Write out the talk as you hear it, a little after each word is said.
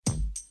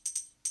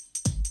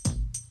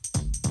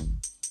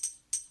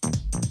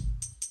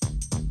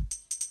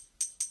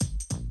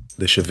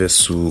Deixa ver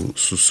se o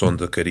som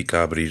da Carica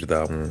a abrir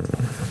dá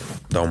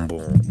um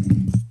bom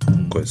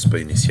coisa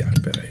para iniciar.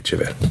 Espera aí, deixa eu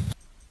ver.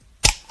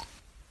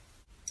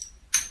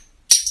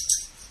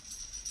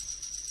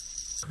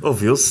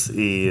 Ouviu-se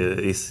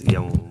e é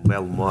um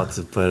belo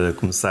mote para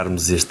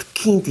começarmos este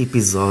 5º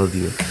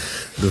episódio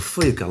do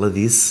Foi o que ela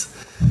disse.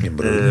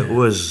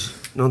 Hoje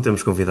não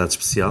temos convidado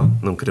especial,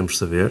 não queremos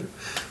saber.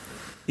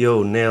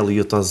 Eu, Nelo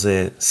e o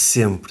Tozé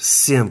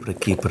sempre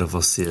aqui para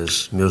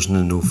vocês, meus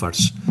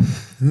nenúfares.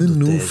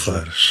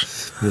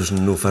 Meus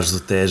nenúfares do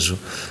Tejo.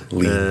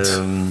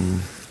 Lindo.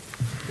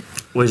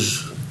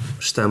 Hoje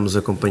estamos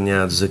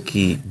acompanhados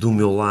aqui do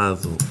meu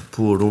lado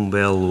por um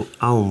belo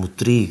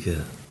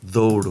almotriga de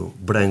ouro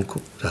branco.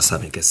 Já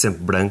sabem que é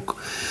sempre branco.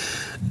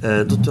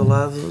 Do teu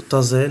lado,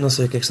 Tozé, não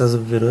sei o que é que estás a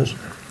beber hoje.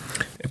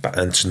 Epá,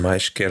 antes de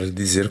mais, quero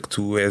dizer que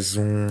tu és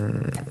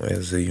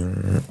aí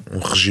um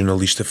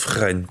regionalista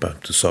ferrenho. Pá.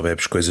 Tu só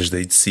bebes coisas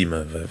daí de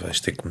cima. Vais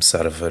ter que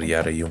começar a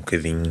variar aí um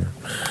bocadinho,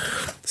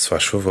 se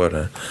faz favor.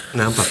 Hein?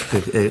 Não, pá,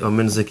 porque ao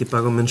menos aqui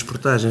pagam menos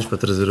portagens para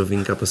trazer o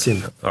vinho cá para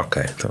cima.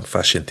 Ok, então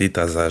faz sentido.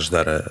 Estás a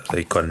ajudar a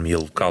economia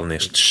local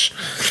nestes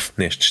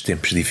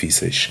tempos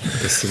difíceis.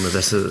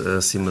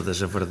 Acima da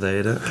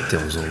javardeira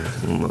temos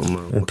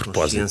uma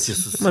propósito, consciência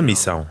social. uma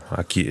missão.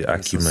 Há aqui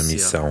uma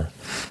missão.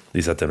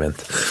 Exatamente.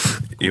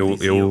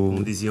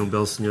 Como dizia um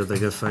belo senhor da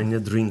Gafanha,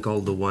 drink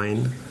all the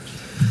wine,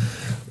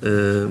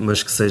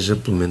 mas que seja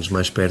pelo menos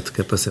mais perto, que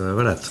é para ser mais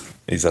barato.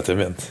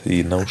 Exatamente,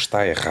 e não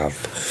está errado.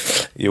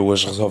 Eu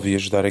hoje resolvi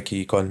ajudar aqui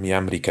a economia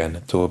americana.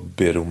 Estou a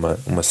beber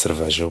uma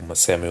cerveja, uma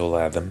Samuel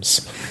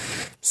Adams.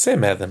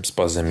 Sam Adams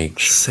para os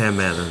amigos. Sam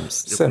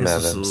Adams. Sam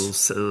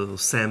Adams. O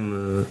Sam.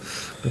 Como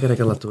é que era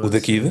aquele ator? O da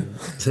Kid?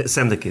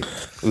 Sam da Kid.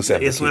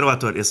 Esse não era o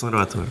ator,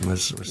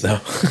 mas não.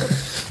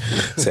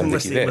 Sam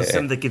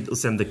da Kid o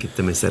Sam da Kid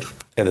também serve.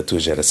 É da tua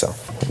geração.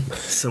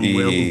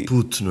 Samuel, o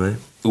puto, não é?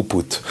 O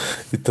puto.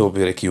 Estou a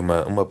beber aqui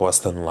uma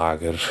Boston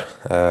Lager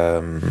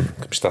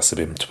que me está a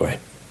saber muito bem.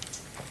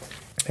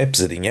 É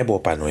pesadinha, é boa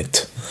para a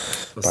noite.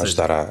 Para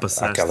ajudar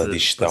àquela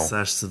digestão.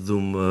 Passaste de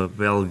uma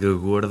belga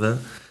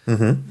gorda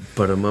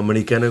para uma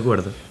americana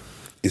gorda.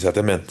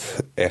 Exatamente.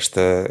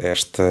 Esta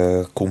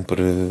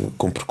cumpre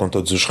com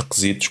todos os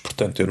requisitos,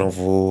 portanto eu não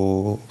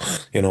vou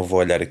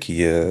olhar aqui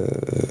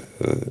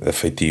a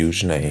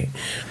feitios, nem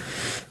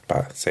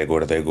pá, se é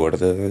gorda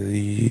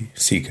e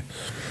siga.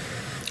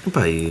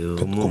 Pá, e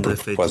o mundo é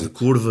feito de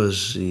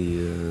curvas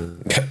e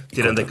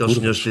tirando aqueles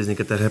senhores que dizem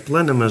que a Terra é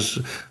plana, mas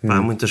pá,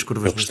 há muitas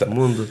curvas neste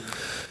mundo.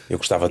 Eu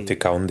gostava de ter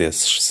cá um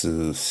desses,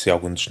 se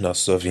algum dos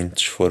nossos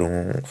ouvintes for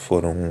um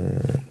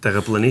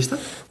terraplanista?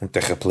 Um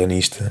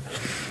terraplanista.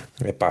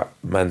 Epá,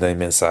 mandem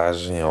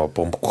mensagem ao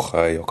pombo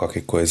correio ou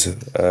qualquer coisa.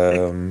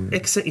 É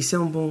que isso é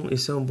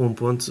um bom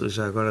ponto.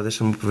 Já agora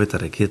deixa-me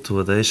aproveitar aqui a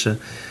tua deixa.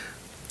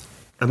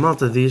 A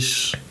malta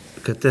diz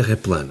que a Terra é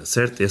plana,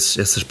 certo?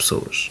 Essas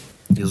pessoas.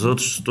 E os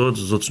outros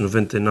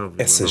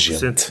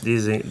 99%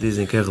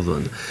 dizem que é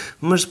redonda.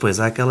 Mas depois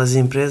há aquelas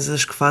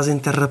empresas que fazem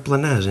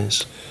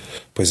terraplanagens.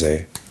 Pois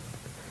é.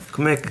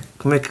 Como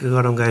é que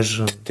agora um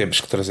gajo... Temos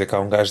que trazer cá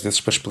um gajo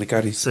desses para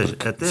explicar isso. Ou seja,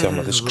 isso é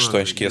uma das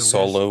questões que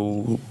assola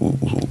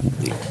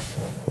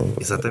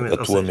Exatamente. a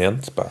tua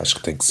mente. Pá, acho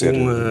que tem que ser...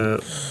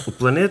 O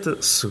planeta,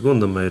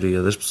 segundo a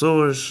maioria das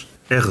pessoas,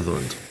 é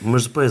redondo.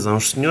 Mas depois há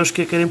uns senhores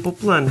que a querem para o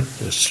plano.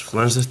 Estes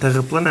fulanos das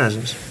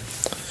terraplanagens.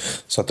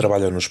 Só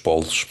trabalham nos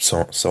polos.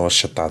 São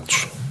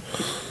achatados.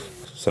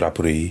 Será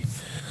por aí?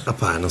 Ah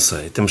pá, não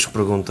sei, temos que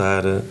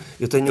perguntar.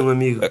 Eu tenho um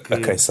amigo que... A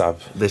quem sabe.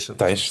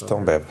 Tens?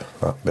 Então bebe.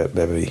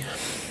 Bebe aí.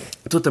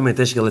 Tu também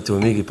tens, que ele é teu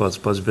amigo e podes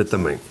beber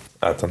também.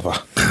 Então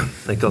vá.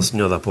 Aquele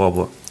senhor da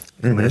Póvoa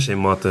que mexe em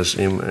motas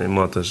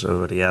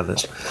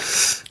variadas.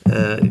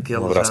 Que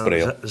ele abraço para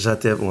ele. Já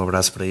teve um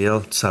abraço para ele,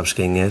 tu sabes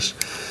quem és.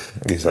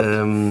 Exato.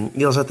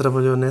 E ele já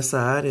trabalhou nessa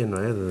área, não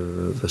é?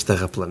 Das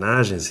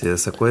terraplanagens e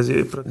essa coisa.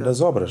 E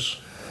nas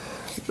obras.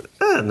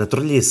 Na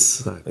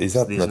trolhice.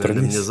 Exato, na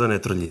trolhice. Na minha zona é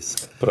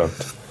trolhice.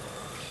 Pronto.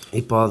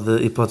 E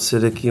pode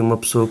ser aqui uma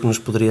pessoa que nos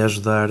poderia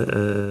ajudar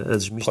a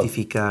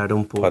desmistificar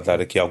um pouco. Pode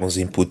dar aqui alguns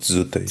inputs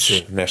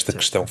úteis nesta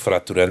questão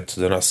fraturante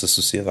da nossa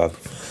sociedade.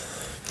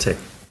 Sim.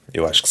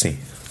 Eu acho que sim.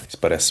 Isso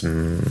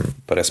parece-me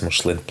um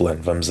excelente plano.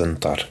 Vamos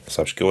anotar.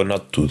 Sabes que eu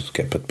anoto tudo,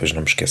 que é para depois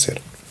não me esquecer.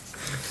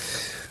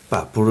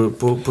 Pá,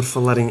 por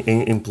falar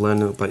em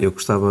plano, pá, eu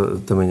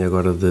gostava também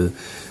agora de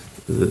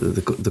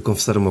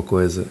confessar uma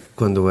coisa.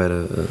 Quando eu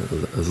era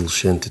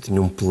adolescente, eu tinha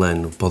um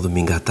plano para o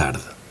domingo à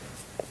tarde.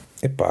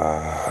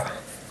 Epá,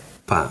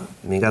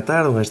 domingo à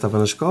tarde, um gajo estava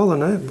na escola,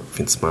 não é?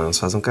 Fim de semana não se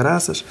fazem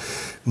caraças.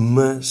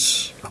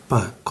 Mas,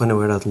 quando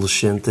eu era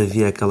adolescente,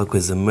 havia aquela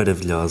coisa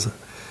maravilhosa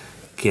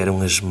que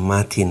eram as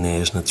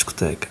matinés na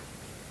discoteca.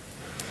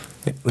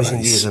 Hoje em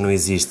dia já não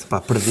existe.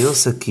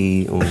 Perdeu-se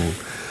aqui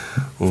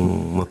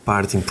uma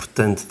parte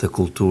importante da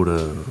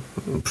cultura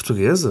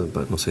portuguesa.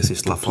 Não sei se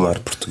isto lá fora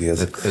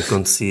portuguesa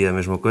acontecia a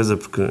mesma coisa,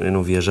 porque eu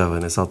não viajava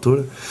nessa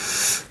altura.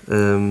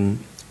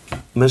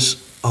 Mas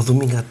ao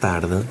domingo à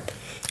tarde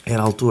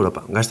era a altura,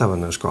 um gajo estava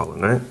na escola,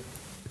 não é?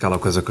 Aquela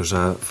coisa que eu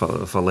já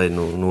falei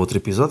no outro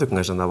episódio, que um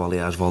gajo andava ali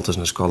às voltas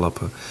na escola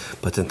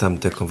para tentar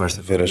meter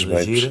conversa Ver com a as miúda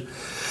babes. gira.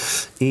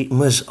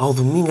 Mas ao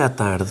domingo à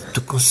tarde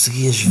tu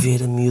conseguias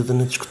ver a miúda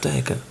na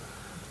discoteca.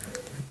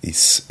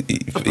 Isso,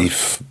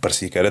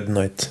 parecia que era de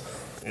noite.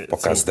 Para o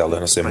caso Sim, dela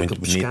não ser pá, muito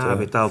tu pescava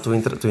bonita. e tal,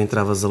 tu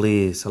entravas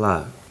ali, sei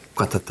lá,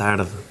 4 da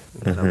tarde,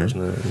 entravas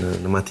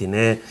na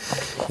matiné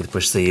e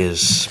depois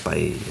saías pá,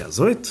 aí às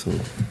 8, não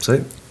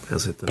sei,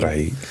 às 8 Para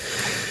aí.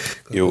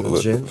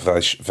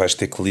 Vais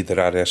ter que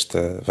liderar este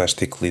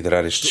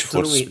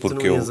esforço, porque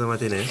tu não ias à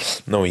matiné?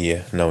 não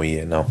ia.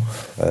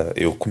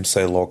 Eu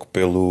comecei logo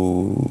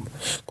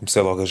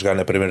a jogar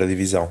na primeira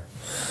divisão.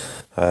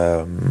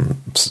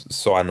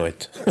 Só à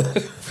noite.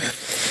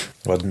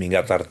 Ao domingo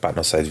à tarde, pá,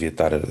 não sei, devia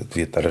estar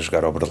a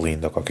jogar ao Berlim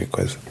ou qualquer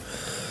coisa.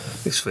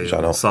 Isso foi Já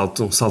um não.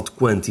 salto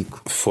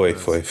quântico. Foi.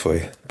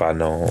 Pá,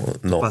 não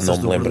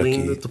me lembro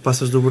aqui. Tu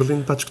passas do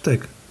Berlim para a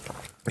discoteca.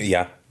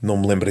 Não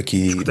me lembro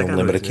aqui, Discoteca à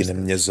noite, na neste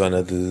minha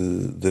zona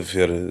de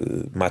haver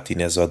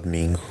matinés ao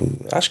domingo.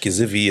 Acho que as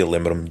havia,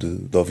 lembro-me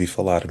de ouvir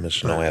falar,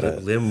 mas não era.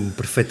 Lembro-me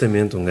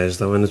perfeitamente, um gajo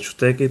estava na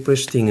discoteca e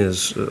depois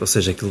tinhas, ou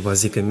seja, aquilo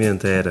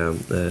basicamente era,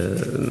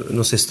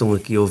 não sei se estão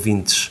aqui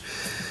ouvintes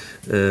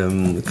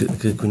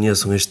que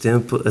conheçam este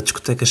tempo, a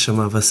discoteca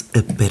chamava-se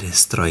a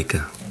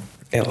Perestroika.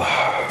 É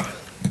lá.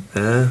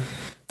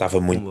 Estava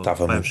muito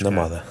na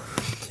moda.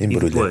 E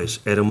Embrulha.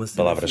 depois era uma cena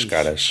Palavras fixe,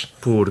 caras.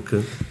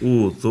 porque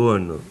o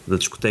dono da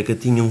discoteca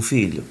tinha um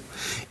filho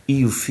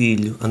e o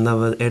filho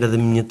era da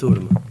minha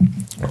turma.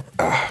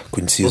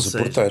 Conhecias Ou o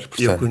seja, porteiro,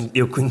 portanto.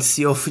 eu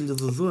conhecia o filho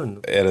do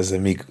dono. Eras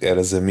amigo do.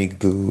 Eras amigo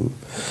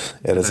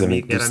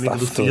do Era amigo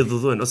do staff filho todo.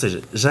 do dono. Ou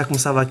seja, já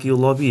começava aqui o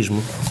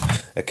lobismo.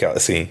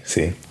 Sim.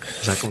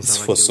 Já começava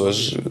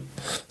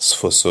Se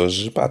fosse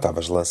hoje, pá,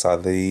 estavas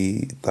lançado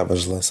aí.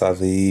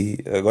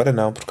 Agora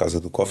não, por causa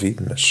do Covid,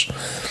 mas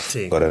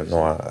Sim. agora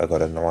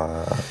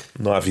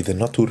não há vida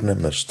noturna,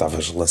 mas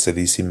estavas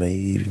lançadíssimo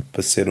aí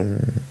para ser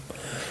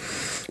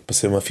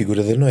uma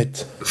figura da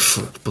noite.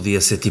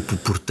 Podia ser tipo o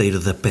porteiro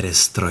da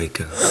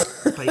Perestroika.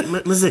 Pá,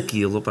 mas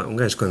aquilo, pá, um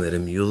gajo quando era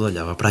miúdo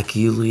olhava para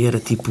aquilo e era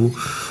tipo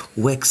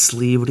o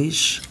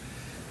ex-libris.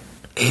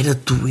 Era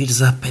tu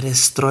ires à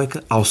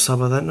Perestroika ao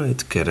sábado à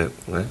noite, que era,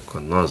 não é?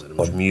 Quando nós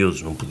éramos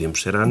miúdos não podíamos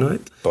ser à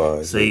noite,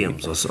 Pois,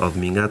 saíamos ao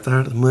domingo à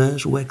tarde,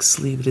 mas o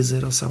ex-libris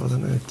era ao sábado à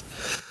noite.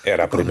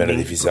 Era a primeira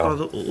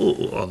divisão.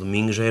 Ao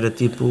domingo já era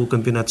tipo o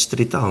campeonato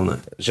distrital, não é?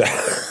 Já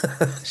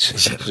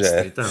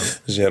distrital.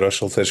 já era os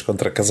solteiros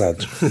contra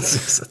casados.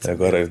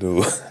 Agora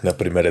na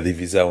primeira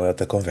divisão é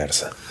outra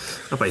conversa.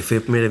 E foi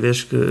a primeira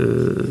vez que...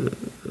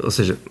 Ou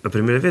seja, a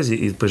primeira vez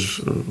e depois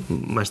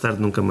mais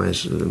tarde nunca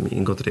mais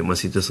encontrei uma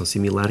situação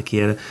similar, que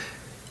era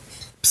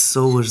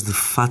pessoas de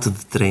fato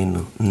de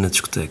treino na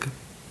discoteca.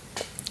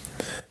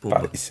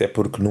 Pá, isso é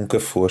porque nunca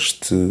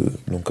foste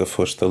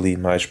ali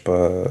mais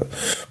para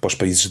os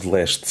países de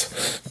leste,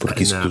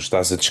 porque isso que tu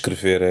estás a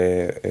descrever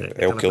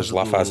é o que eles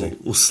lá fazem.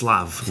 O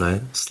Slav, não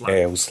é?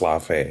 É o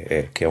Slav,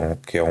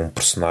 que é um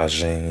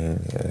personagem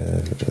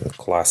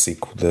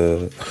clássico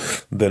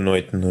da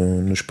noite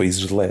nos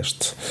países de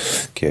leste,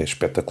 que é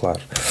espetacular.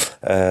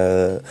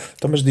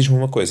 Então, mas diz-me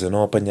uma coisa,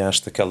 não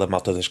apanhaste aquela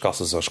malta das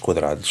calças aos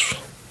quadrados?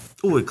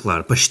 Ui,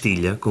 claro,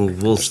 pastilha, com o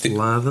bolso de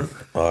lado.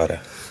 Ora...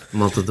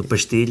 Malta da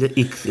pastilha,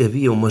 e que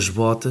havia umas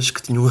botas que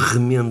tinham um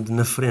remendo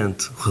na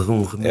frente,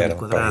 um remendo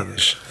quadrado.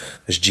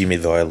 As Jimmy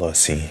Doyle,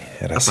 assim,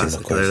 era assim uma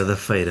coisa. Era da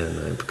feira,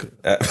 não é? Porque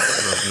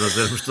nós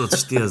éramos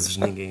todos tesos,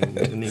 ninguém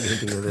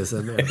tinha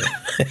dessa merda.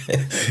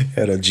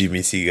 Era o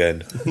Jimmy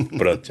Cigano.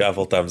 Pronto, já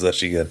voltámos aos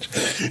ciganos.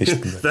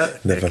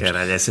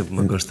 Caralho, é sempre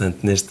uma constante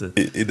neste...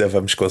 Ainda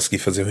vamos conseguir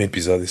fazer um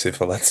episódio sem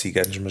falar de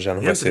ciganos, mas já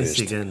não vai ser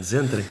este. Ciganos,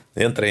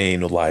 Entrem aí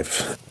no live,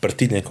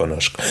 partilhem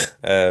connosco.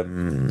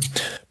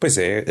 Pois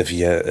é,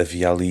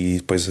 havia ali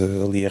depois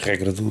ali a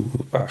regra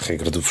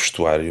do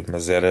vestuário,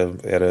 mas era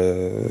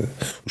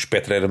o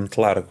espectro era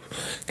muito largo,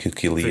 que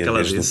aquilo ia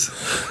desde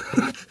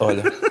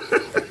olha,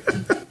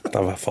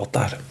 estava a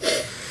faltar.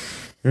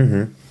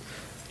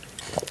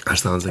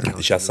 Estávamos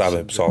aqui. Já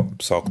sabem, pessoal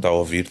que está a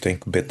ouvir tem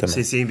que beber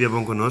também. Sim,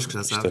 bebam connosco,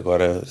 já sabem.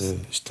 Agora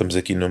estamos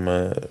aqui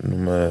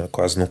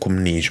quase num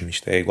comunismo,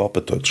 isto é igual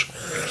para todos.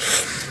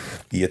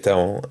 E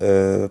então,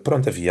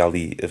 pronto, havia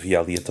ali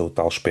até o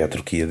tal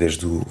espectro que ia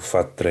desde o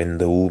fato de treino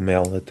da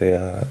Hummel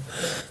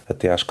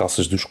até às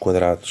calças dos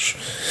quadrados,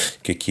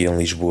 que aqui em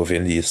Lisboa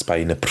vendia-se para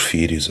ir na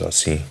Porfírios ou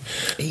assim.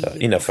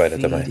 E na feira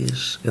também.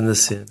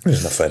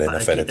 Mas na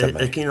feira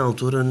também. Aqui na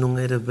altura não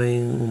era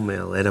bem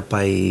Hummel, era para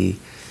aí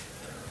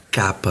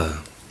capa.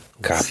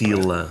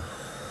 Fila.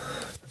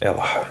 É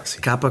lá. Sim.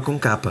 Capa com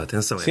capa,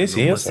 atenção. Sim,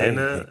 eu sei.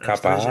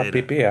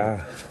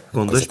 K-A-P-P-A.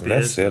 Com 2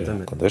 P's.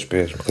 Com 2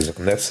 P's, uma coisa que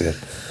não deve ser.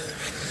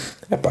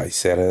 Epá,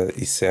 isso era.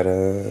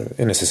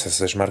 Eu não sei se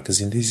essas marcas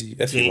ainda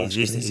existem. Sim,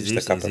 existe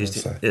a capa,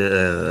 existe.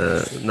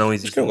 Não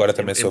existe. Porque eu agora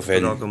também sou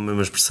velho. Com a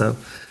mesma expressão.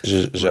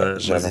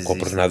 Já não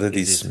compro nada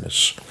disso,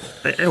 mas.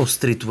 É um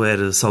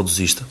streetwear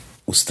saudosista.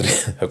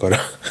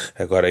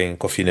 Agora em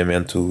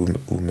confinamento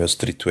o meu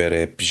streetwear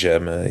é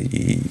pijama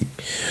e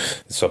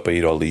só para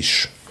ir ao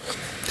lixo.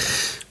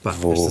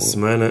 Esta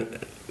semana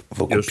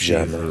Vou com o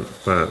pijama.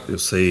 Eu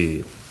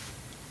saí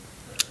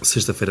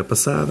sexta-feira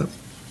passada,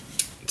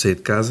 saí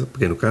de casa,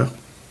 peguei no carro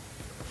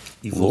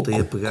e voltei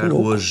a pegar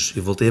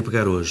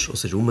hoje. Ou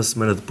seja, uma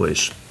semana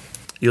depois.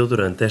 Eu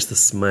durante esta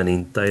semana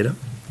inteira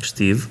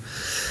estive,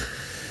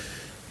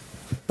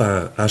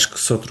 acho que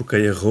só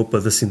troquei a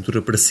roupa da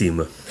cintura para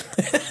cima.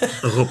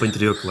 A roupa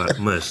interior,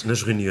 claro, mas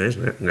nas reuniões,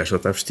 não é? O gajo já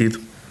está vestido,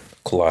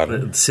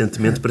 claro,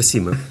 decentemente para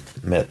cima.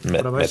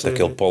 Mete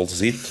aquele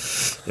polozito.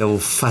 É o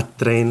fato de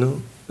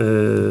treino,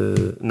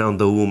 não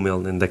da Hummel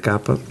nem da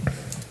Kappa,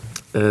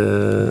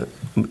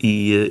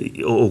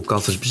 ou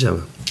calças de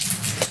pijama.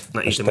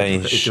 Não, e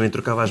também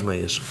trocava as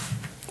meias.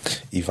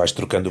 E vais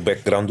trocando o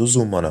background do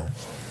Zoom, ou não?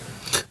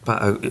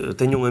 Eu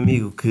tenho um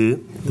amigo que,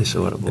 deixa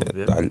agora, vou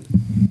ver,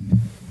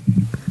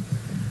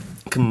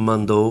 que me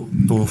mandou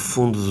um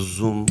fundo de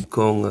Zoom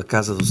com a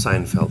casa do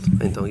Seinfeld.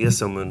 Então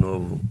esse é o meu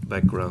novo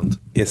background.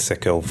 Esse é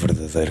que é o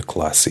verdadeiro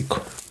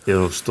clássico.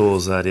 Eu estou a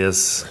usar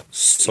esse.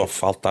 Só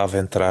faltava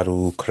entrar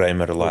o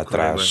Kramer lá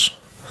atrás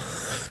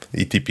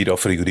e tipo ir ao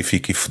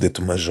frigorífico e foder-te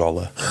uma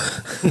jola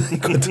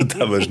enquanto tu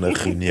estavas na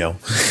reunião.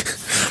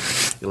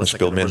 Mas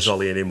pelo menos uma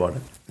jola e ir embora.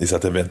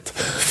 Exatamente.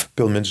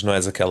 Pelo menos não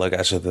és aquela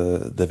gaja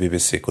da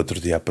BBC que outro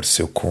dia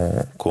apareceu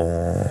com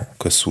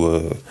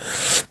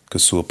a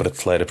sua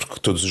prateleira, porque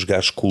todos os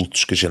gajos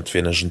cultos que a gente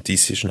vê nas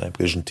notícias, não é?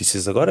 Porque as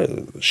notícias agora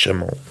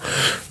chamam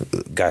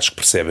gajos que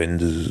percebem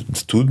de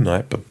tudo, não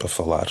é? Para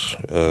falar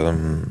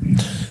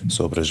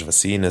sobre as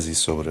vacinas e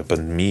sobre a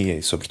pandemia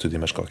e sobre tudo e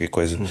mais qualquer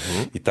coisa.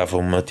 E estava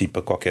uma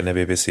tipa qualquer na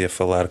BBC a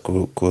falar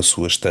com a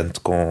sua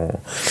estante com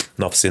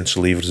 900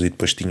 livros e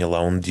depois tinha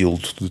lá um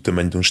dildo do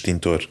tamanho de um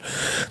extintor.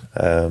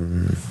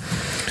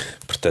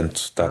 Portanto,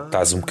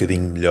 estás um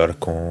bocadinho melhor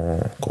com.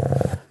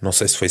 Não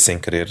sei se foi sem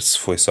querer, se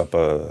foi só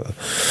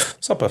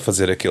para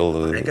fazer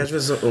aquele. É que às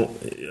vezes.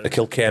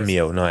 Aquele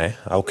cameo, não é?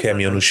 Há o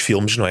cameo nos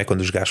filmes, não é?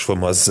 Quando os gajos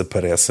famosos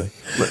aparecem.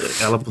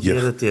 Ela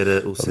podia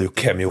ter o setup. O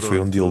cameo pronto, foi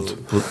um dildo.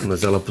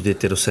 Mas ela podia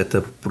ter o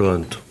setup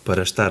pronto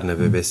para estar na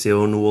BBC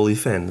ou no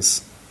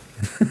OnlyFans.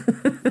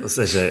 Ou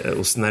seja,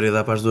 o cenário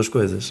dá para as duas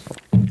coisas.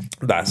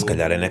 Dá, se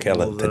calhar é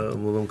naquela. Muda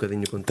um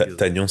bocadinho o conteúdo.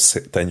 Tenho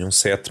um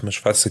set, mas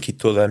faço aqui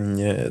toda a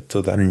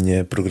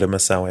minha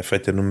programação é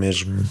feita no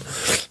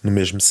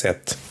mesmo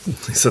set.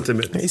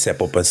 Exatamente. Isso é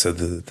poupança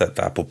de.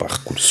 Está a poupar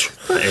recursos.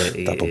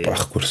 Está a poupar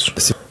recursos.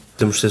 Assim,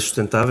 temos de ser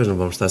sustentáveis, não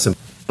vamos estar sempre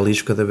a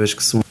lixo cada vez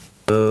que se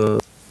muda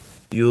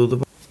e o de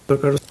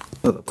trocar o.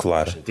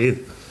 Claro.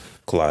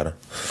 Claro.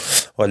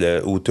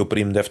 Olha, o teu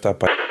primo deve estar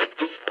para.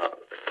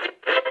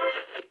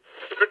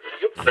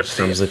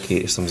 Estamos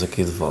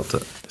aqui de volta.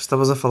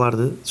 Estavas a falar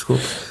de.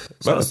 Desculpe.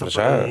 Só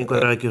já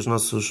enquadrar aqui os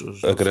nossos.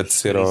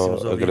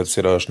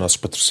 Agradecer aos nossos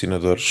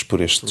patrocinadores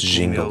por estes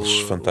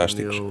jingles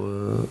fantásticos.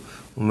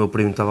 O meu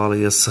primo estava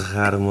ali a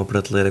serrar uma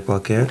prateleira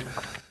qualquer.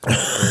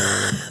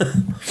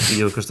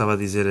 E o que eu estava a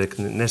dizer é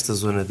que nesta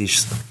zona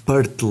diz-se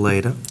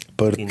parteleira.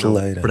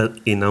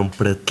 E não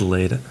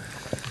prateleira.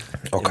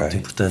 Ok. É muito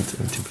importante.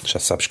 Já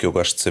sabes que eu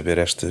gosto de saber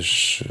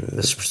estas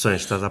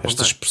expressões, estás a apontar?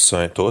 Estas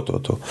expressões, estou.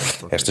 Okay.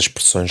 Estas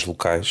expressões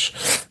locais.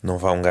 Não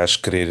vá um gajo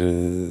querer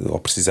ou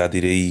precisar de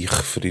ir aí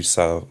referir-se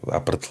à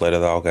prateleira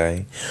de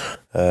alguém.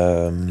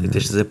 E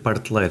tens de dizer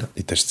parteleira.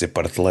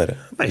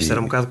 Isto era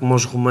um bocado como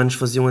os romanos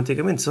faziam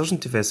antigamente. Se eles não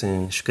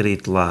tivessem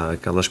escrito lá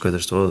aquelas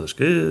coisas todas,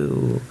 que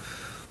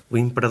o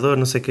imperador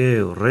não sei o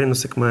quê, o rei não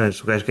sei o que mais,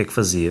 o gajo o que é que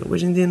fazia.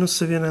 Hoje em dia não se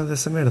sabia nada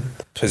dessa merda.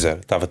 Pois é,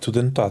 estava tudo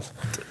anotado.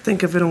 Tem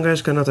que haver um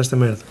gajo que anota esta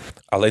merda.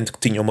 Além de que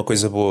tinha uma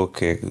coisa boa,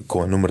 que é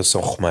com a numeração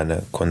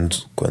romana,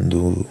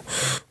 quando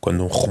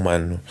um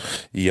romano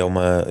ia a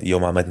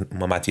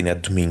uma matiné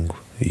de domingo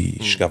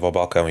e chegava ao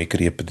balcão e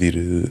queria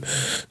pedir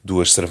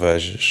 2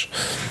 cervejas.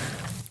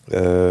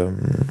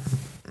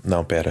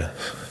 Não,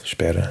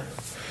 espera.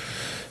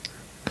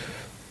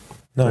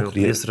 Não, eu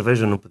queria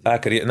cerveja, não podia.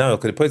 Queria. Não, ele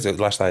queria, pois,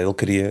 lá está, ele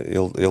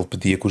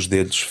pedia com os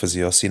dedos,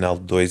 fazia o sinal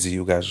de 2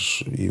 e o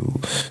gajo.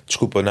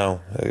 Desculpa, não,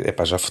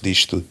 já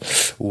fodiste tudo.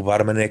 O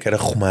barman é que era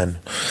romano.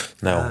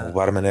 Não, o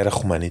barman era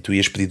romano e tu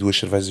ias pedir 2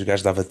 cervejas e o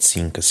gajo dava-te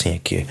 5, assim é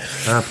que é.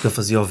 Porque eu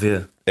fazia o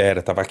V.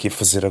 Estava aqui a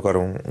fazer agora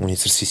um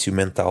exercício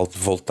mental de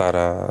voltar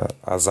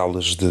às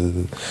aulas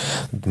de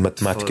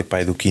matemática,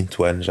 do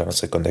 5º ano, já não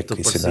sei quando é que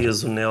ensinar. Tu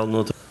parecias o Nel no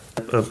outro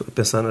a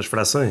pensar nas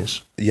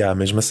frações.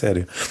 Mesmo a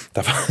sério.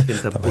 Estava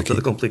aqui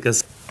de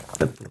complicação.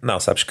 Não,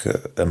 sabes que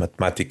a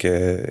matemática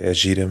é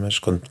gira, mas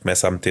quando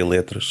começa a meter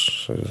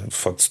letras,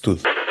 fode-se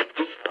tudo.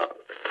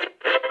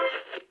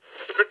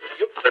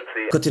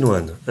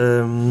 Continuando.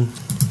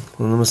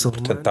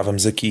 Portanto,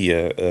 estávamos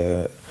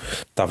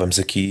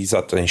aqui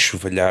exato, a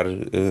enxovalhar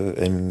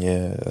a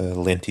minha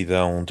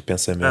lentidão de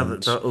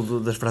pensamento.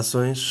 Das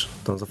frações.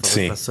 Estamos a falar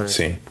das frações.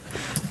 Sim.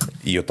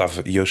 E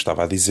eu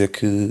estava a dizer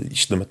que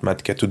isto da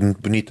matemática é tudo muito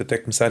bonito até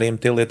começarem a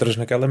meter letras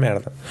naquela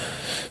merda.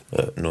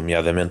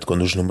 Nomeadamente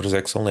quando os números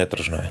é que são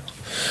letras, não é?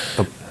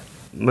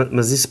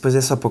 Mas isso depois é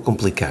só para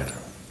complicar.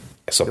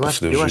 É só para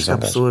foder os Eu acho que há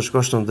pessoas que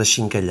gostam de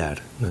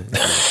achincalhar, não é?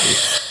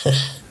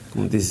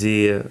 Como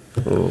dizia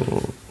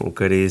o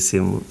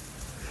caríssimo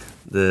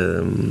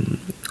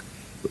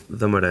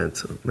de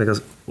Amarante. Como é que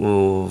é?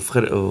 O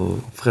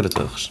Ferreira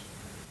Torres.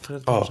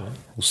 Ferreira Torres, não é?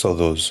 O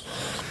saudoso.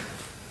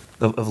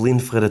 Avelino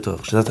Ferreira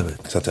Torres, exatamente.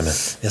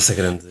 Exatamente. Essa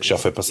grande... Já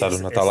foi passar o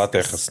Natal à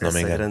Terra, se não me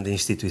engano. Essa grande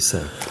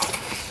instituição.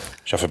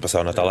 Já foi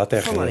passar o Natal à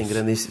Terra. Falar em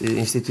grande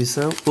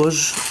instituição,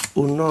 hoje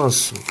o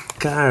nosso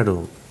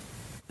caro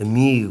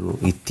amigo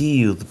e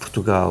tio de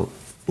Portugal,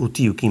 o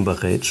tio Kim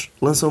Barreiros,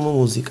 lança uma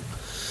música.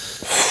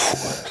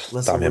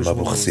 Está mesmo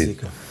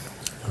aborrecido.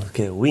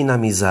 Que é o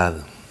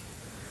Inamizade.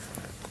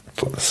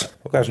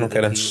 O gajo não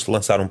quer antes de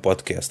lançar um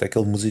podcast.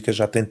 Aquele música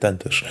já tem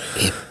tantas.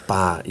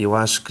 Epá, eu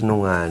acho que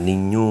não há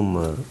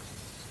nenhum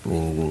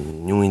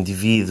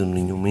indivíduo,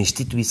 nenhuma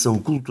instituição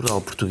cultural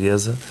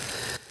portuguesa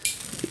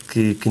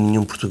que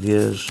nenhum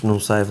português não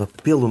saiba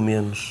pelo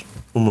menos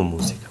uma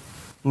música.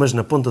 Mas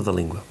na ponta da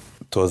língua.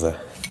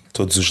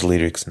 Todos os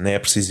lyrics. Nem é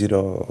preciso ir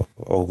ao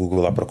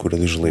Google à procura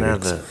dos lyrics.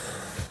 Nada.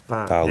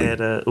 Pá, Tá ali.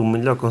 era o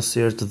melhor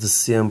concerto de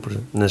sempre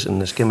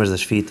nas queimas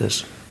das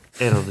fitas.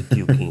 Era o de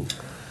Tio Kim.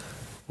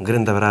 Um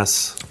grande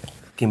abraço,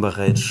 Kim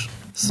Barreiros.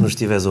 Se nos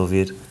estiveres a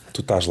ouvir, Tu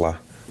estás lá.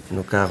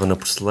 no carro, na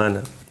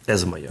porcelana,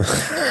 és o maior.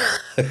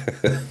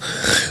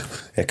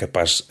 É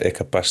capaz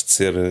de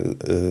ser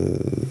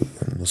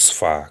no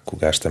sofá, que o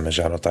gajo também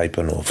já não está aí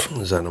para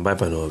novo. Já não vai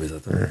para novo,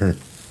 exatamente.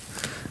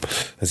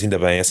 Mas ainda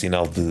bem, é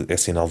sinal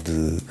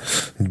de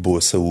boa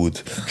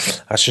saúde.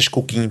 Achas que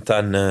o Kim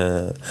está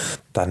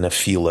na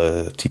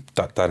fila, tipo,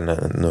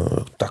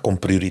 está como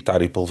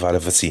prioritário para levar a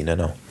vacina,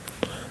 não?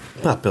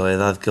 Pá, pela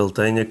idade que ele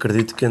tem,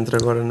 acredito que entra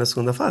agora na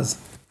segunda fase.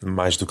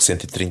 Mais do que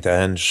 130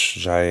 anos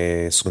já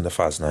é a segunda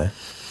fase, não é?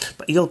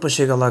 Pá, e ele depois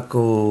chega lá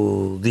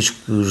com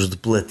discos de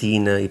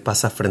platina e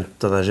passa à frente de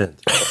toda a gente.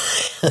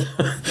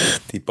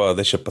 Tipo,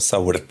 deixa passar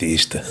o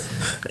artista.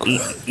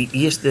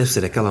 E este deve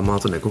ser aquela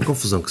malta, né, com a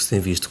confusão que se tem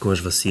visto com as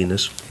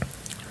vacinas.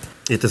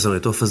 E atenção, eu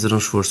estou a fazer um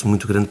esforço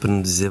muito grande para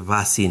não dizer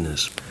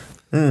vacinas.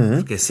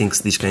 Porque é assim que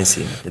se diz cá em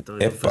cima. Então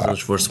eu estou a fazer um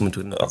esforço muito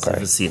grande para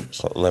dizer vacinas.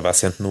 Leva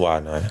acento no A,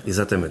 não é?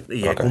 Exatamente.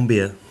 E é Ok. com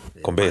B.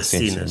 Com B,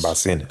 sim,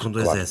 vacinas. Com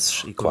dois Claro. S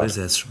e com Claro. dois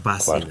S.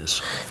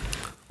 Vacinas.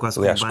 Quase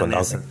Aliás, com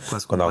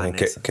quando alguém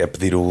quer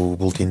pedir o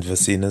boletim de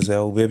vacinas é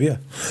o bebê.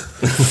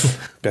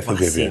 Pede o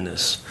bebê.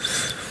 Vacinas.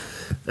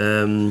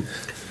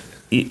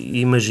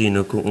 E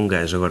imagina que um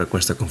gajo agora com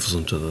esta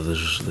confusão toda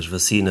das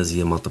vacinas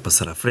e a malta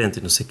passar à frente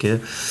e não sei o quê,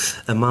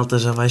 a malta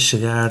já vai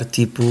chegar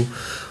tipo...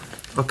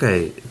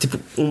 Ok, tipo,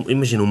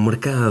 imagina um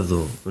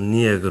mercado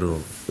negro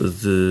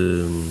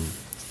de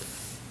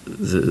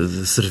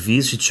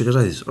serviços e tu chegas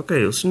lá e dizes: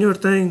 ok, o senhor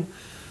tem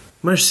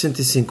mais de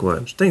 65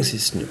 anos. Tem, sim,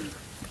 senhor.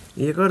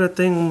 E agora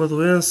tem uma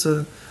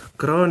doença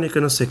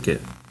crónica, não sei o quê.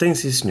 Tem,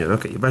 sim, senhor.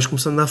 Ok, e vais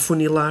começando a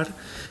afunilar.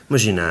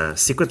 Imagina, há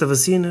 50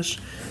 vacinas,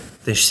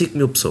 tens 5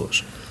 mil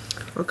pessoas.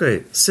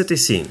 Ok,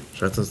 65,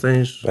 já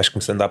tens... Vais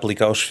começando a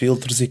aplicar os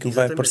filtros e aquilo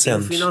vai aparecendo.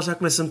 E no final já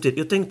começa a meter: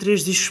 eu tenho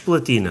 3 discos de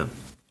platina.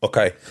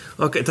 Ok,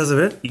 Ok, estás a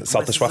ver? E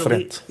saltas para a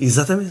começas ali- frente.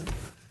 Exatamente.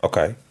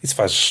 Ok. Isso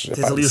faz...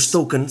 Tens ali os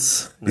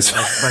tokens. Isso-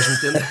 Vais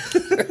metendo...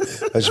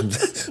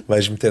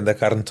 vais metendo a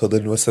carne toda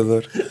no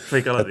assador.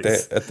 Foi o que ela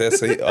disse. Até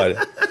sair.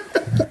 Olha.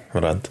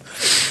 Pronto.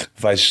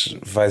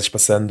 Vais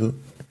passando.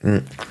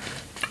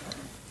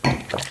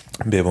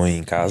 Bebam aí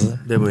em casa.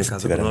 Bebam em Se casa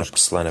estiverem na connosco.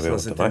 porcelana, Se bebam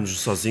nós também. sentimos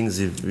sozinhos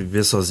e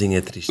viver sozinho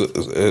é triste.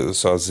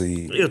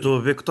 Sozinho. Eu estou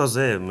a ver que o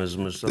Zé, mas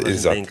toda a gente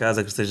Exato. tem em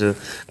casa que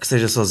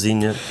esteja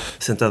sozinha,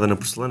 sentada na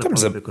porcelana,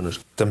 pode beber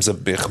connosco. Estamos a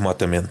beber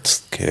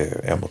remotamente, que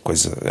é uma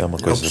coisa, É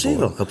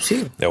possível, boa. é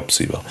possível. É o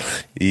possível.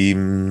 E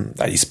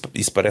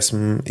isso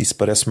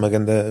parece uma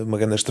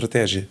grande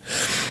estratégia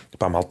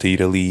para a malta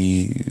ir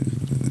ali,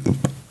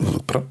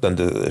 pronto,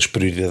 dando as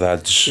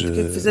prioridades. O que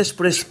é que fizeste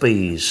por este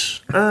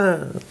país?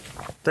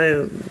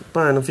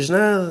 Não fiz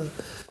nada.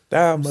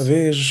 Uma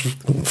vez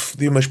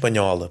fodi uma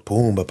espanhola,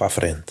 pumba, para a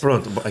frente.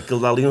 Pronto, aquilo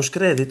dá ali uns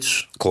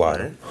créditos.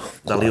 Claro, não é?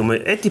 Dá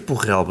ali é tipo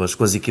relvas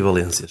com as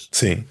equivalências.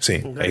 Sim,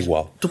 é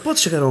igual. Tu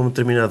podes chegar a um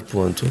determinado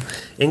ponto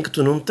em que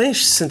tu não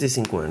tens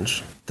 65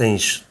 anos,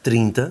 tens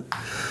 30,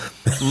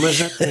 mas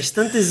já tens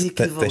tantas Tens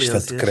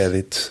equivalências tanto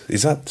crédito.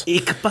 Exato. e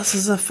que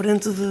passas à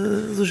frente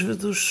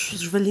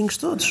dos velhinhos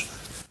todos.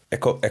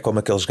 É como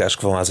aqueles gajos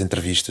que vão às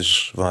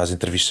entrevistas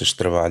de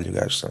trabalho. O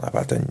gajo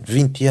tenho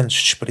 20 anos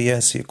de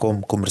experiência como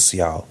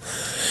comercial.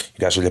 E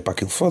o gajo olha para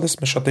aquilo: foda-se,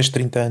 mas só tens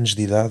 30 anos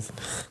de idade.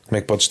 Como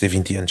é que podes ter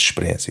 20 anos de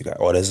experiência?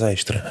 Horas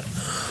extra.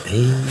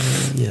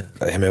 Eia.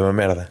 É a mesma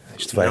merda.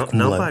 Isto vai Não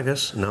acumulando.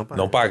 pagas.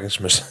 Não pagas,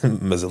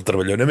 mas ele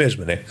trabalhou na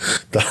mesma, né?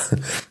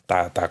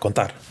 Está a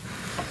contar.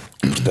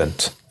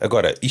 Portanto,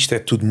 agora, isto é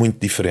tudo muito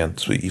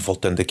diferente. E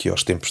voltando aqui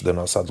aos tempos da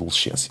nossa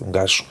adolescência, um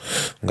gajo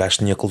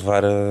tinha que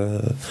levar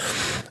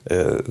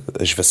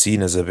as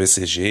vacinas, a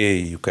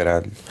BCG e o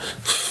caralho,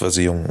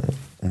 fazia um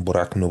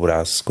buraco no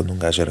braço quando um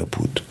gajo era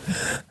puto.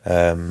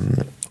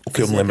 O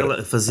que eu me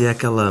lembro... Fazia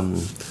aquela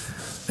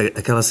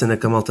Aquela cena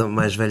que a malta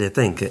mais velha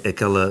tem, que é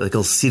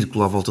aquele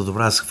círculo à volta do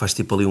braço que faz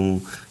tipo ali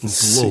um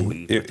flow.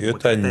 Sim,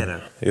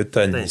 eu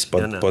tenho. Isso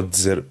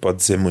pode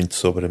dizer muito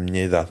sobre a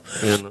minha idade.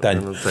 Eu não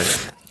tenho.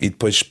 E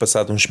depois,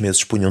 passado uns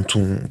meses, punham-te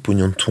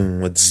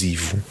um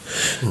adesivo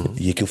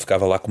e aquilo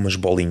ficava lá com umas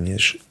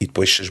bolinhas. E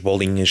depois, se as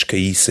bolinhas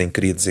caíssem,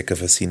 queria dizer que a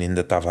vacina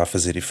ainda estava a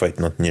fazer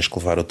efeito, não tinhas que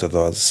levar outra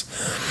dose.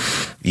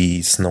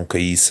 E se não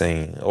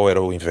caíssem, ou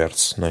era o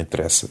inverso, não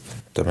interessa.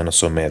 Também não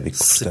sou médico.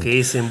 Se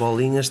caíssem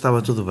bolinhas,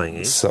 estava tudo bem,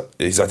 é isso?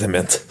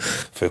 Exatamente.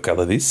 Foi o que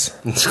ela disse.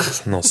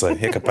 Não sei,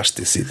 é capaz de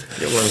ter sido.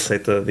 Eu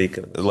lancei-te a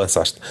dica.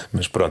 Lançaste.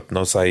 Mas pronto,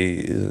 não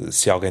sei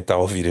se alguém está a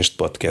ouvir este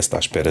podcast à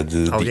espera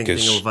de alguém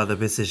dicas. Que tenha levado a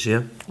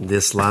BCG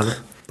desse lado,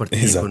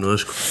 partilhem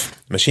connosco.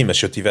 Mas sim,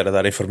 se eu estiver a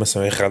dar a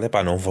informação errada,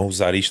 não vão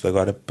usar isto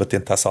agora para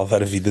tentar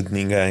salvar a vida de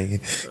ninguém.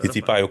 E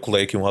tipo, eu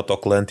colei aqui um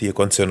autocolante e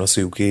aconteceu não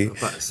sei o quê,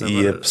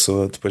 e a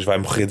pessoa depois vai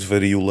morrer de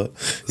varíola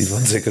e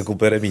vão dizer que a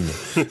culpa era minha.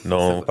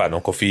 Não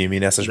confio em mim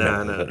nessas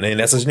merdas. Nem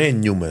nessas nem em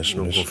nenhumas.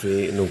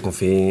 Não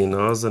confio em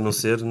nós, a não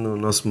ser no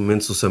nosso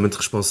momento socialmente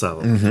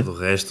responsável. Todo o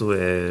resto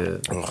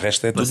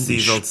é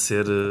passível de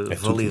ser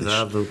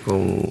validado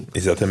com...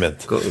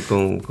 Exatamente.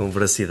 Com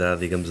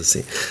veracidade, digamos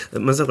assim.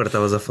 Mas agora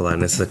estavas a falar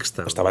nessa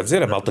questão. Estava a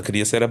dizer, a malta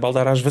queria ser a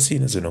baldar às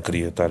vacinas. Eu não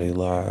queria estar aí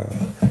lá.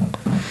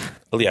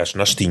 Aliás,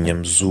 nós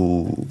tínhamos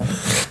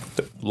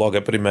logo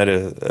a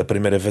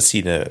primeira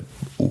vacina.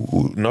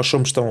 Nós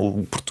somos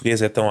o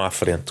português é tão à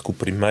frente que o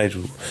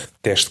primeiro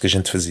teste que a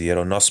gente fazia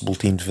era o nosso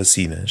boletim de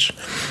vacinas.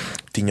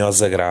 Tinha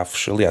os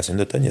agrafos, aliás,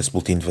 ainda tenho esse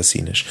boletim de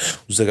vacinas.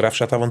 Os agrafos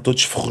já estavam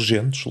todos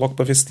ferrugentos, logo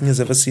para ver se tinhas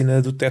a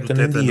vacina do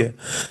tétano em dia.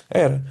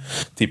 Era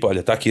tipo, olha,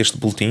 está aqui este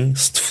boletim,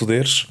 se te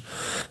foderes,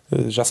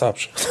 já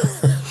sabes.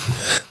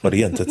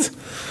 Orienta-te.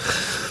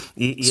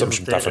 Somos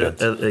muito à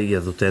frente. E a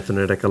do tétano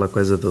era aquela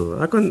coisa do...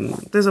 quando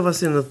tens a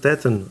vacina do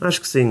tétano? Acho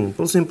que sim.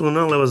 Pelo sim, pelo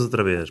não, levas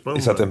outra vez. Pumba.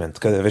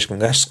 Exatamente. Cada vez que um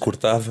gajo se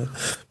cortava,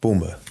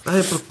 pumba.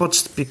 É porque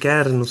podes-te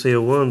picar não sei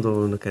aonde,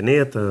 ou na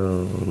caneta,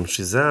 ou no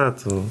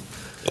x-ato.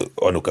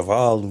 Ou no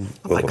cavalo.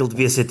 Aquilo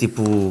devia ser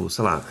tipo,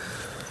 sei lá...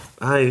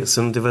 se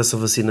eu não tivesse a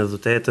vacina do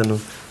tétano,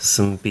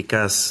 se me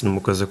picasse numa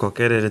coisa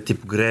qualquer, era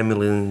tipo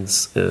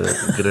Gremlins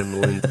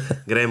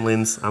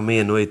à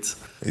meia-noite.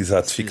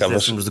 Exato,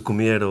 ficavas de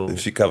comer ou...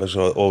 Ficavas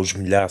aos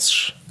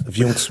molhaços.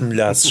 Havia um que se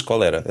molhasses,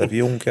 qual era?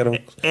 Havia um que era...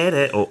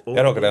 Era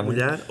o Gremlin.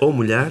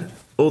 Molhar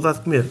ou dar de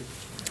comer.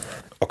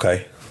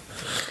 Ok.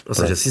 Ou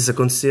seja, se isso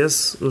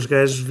acontecesse, os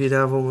gajos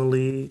viravam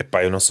ali...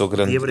 Eu não sou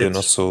grande...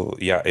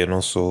 Eu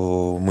não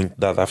sou muito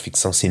dado à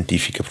ficção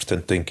científica,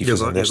 portanto tenho que ir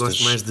fazendo estas... Eu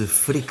gosto mais de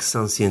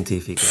fricção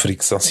científica.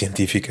 Fricção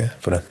científica,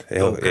 pronto.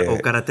 Ou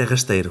Karaté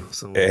Rasteiro,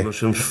 são os meus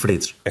filmes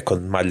preferidos. É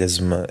quando malhas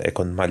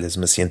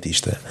uma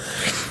cientista.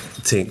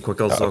 Sim, com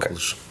aqueles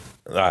óculos.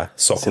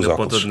 Só com os óculos. Na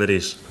ponta do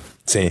nariz.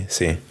 Sim.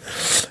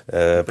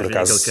 Por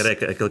acaso...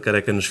 aquele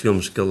careca nos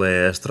filmes, que ele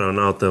é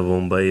astronauta,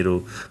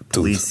 bombeiro,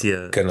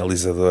 polícia...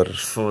 Canalizador.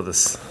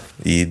 Foda-se.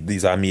 E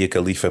diz à Mia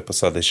Khalifa para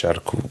só deixar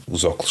com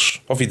os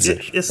óculos. Ouvi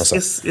dizer.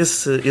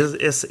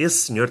 Esse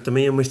senhor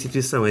também é uma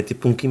instituição. É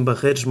tipo um Kim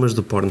Barreiros, mas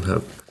do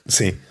Pornhub.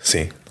 Sim.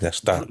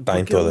 Está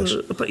em todas.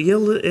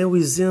 Ele é o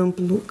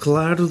exemplo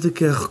claro de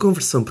que a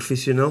reconversão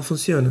profissional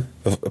funciona.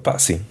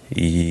 Sim.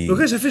 O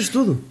gajo já fez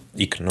tudo.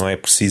 E que não é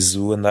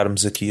preciso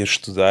andarmos aqui a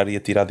estudar e a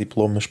tirar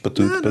diplomas para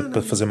tudo,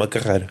 para fazer uma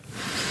carreira.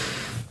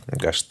 O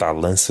gajo está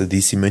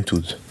lançadíssimo em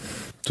tudo.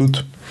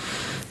 Tudo.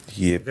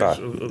 E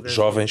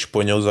jovens,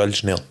 ponham os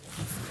olhos nele.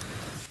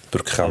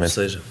 Porque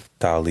realmente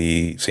está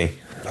ali, sim.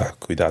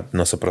 Cuidado,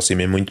 não se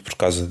aproximem muito por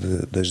causa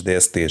das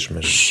DSTs,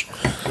 mas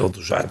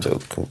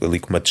ali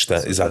com uma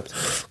distância, exato,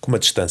 com uma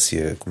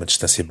distância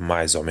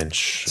mais ou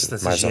menos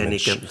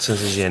distância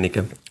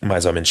higiênica,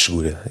 mais ou menos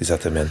segura,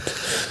 exatamente.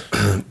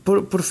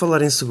 Por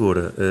falar em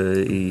segura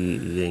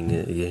e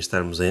em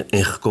estarmos em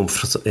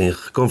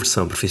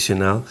reconversão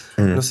profissional,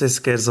 não sei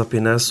se queres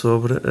opinar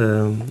sobre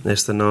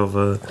esta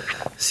nova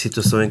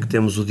situação em que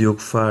temos o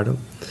Diogo Faro,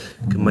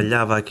 que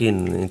malhava aqui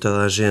em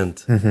toda a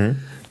gente.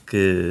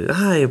 Que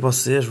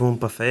vocês vão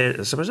para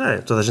férias, mas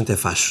toda a gente é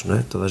facho, não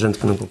é? Toda a gente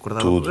que não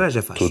concordava com o gajo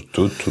é facho.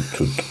 Tudo.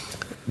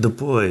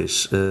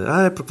 Depois,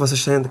 é porque vocês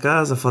saem de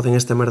casa, fodem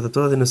esta merda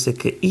toda e não sei o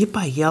quê. E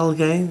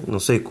alguém, não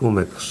sei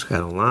como é que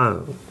chegaram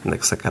lá, como é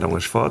que sacaram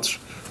as fotos,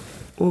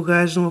 o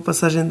gajo numa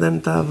passagem de ano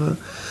estava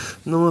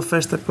numa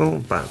festa com,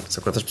 não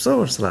sei quantas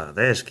pessoas, sei lá,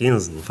 10,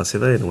 15, não faço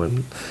ideia,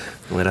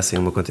 não era assim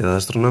uma quantidade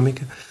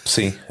astronómica.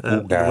 Sim,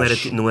 o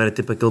gajo... Não era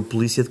tipo aquele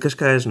polícia de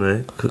Cascais, não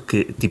é?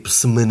 Que tipo,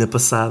 semana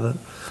passada...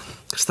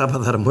 estava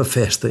a dar uma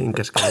festa em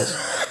Cascais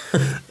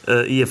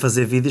e a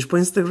fazer vídeos para o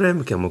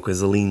Instagram, que é uma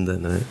coisa linda,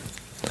 não é?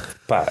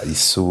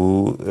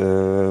 Isso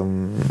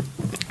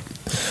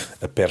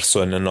a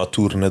persona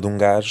noturna de um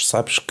gajo,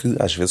 sabes que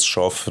às vezes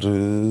sofre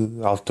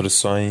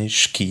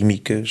alterações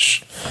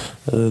químicas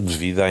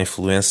devido à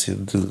influência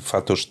de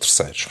fatores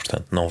terceiros,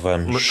 portanto não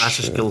vamos... Mas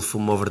achas que ele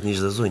fumou verniz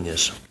das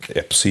unhas?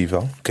 É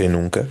possível, quem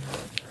nunca?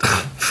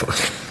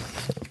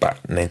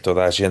 nem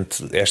toda a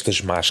gente,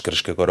 estas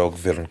máscaras que agora o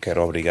governo quer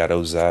obrigar a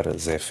usar,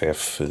 as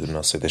FF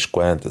não sei das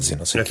quantas e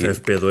não sei o quê.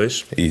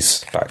 FFP2.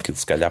 Isso, pá, aquilo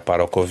se calhar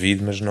para o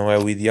Covid, mas não é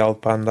o ideal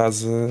para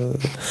andares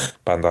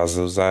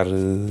a usar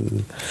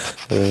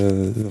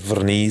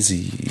verniz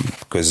e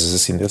coisas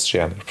assim desse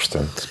género.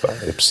 Portanto, pá,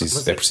 é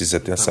preciso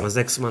atenção. Mas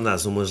é que se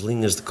mandares umas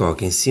linhas de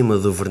coca em cima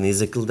do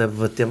verniz, aquilo deve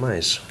bater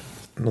mais.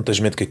 Não tens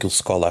medo que aquilo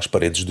se cola às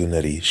paredes do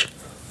nariz?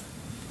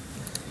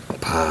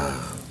 Pá,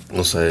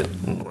 não sei.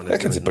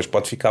 Quer dizer, depois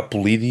pode ficar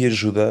polido e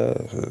ajuda.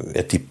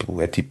 É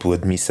tipo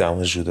admissão,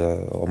 ajuda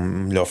ao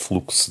melhor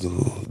fluxo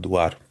do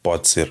ar.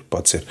 Pode ser.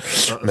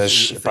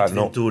 Mas,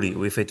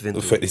 o efeito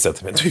Venturi.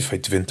 Exatamente, o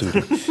efeito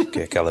Venturi.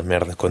 Que é aquela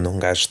merda quando um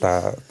gajo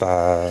está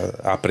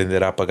a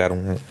aprender a apagar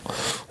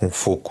um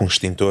fogo com um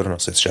extintor. Não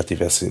sei se já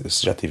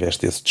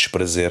tiveste esse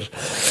desprazer,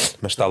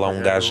 mas está lá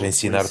um gajo a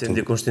ensinar-te.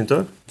 Incêndio com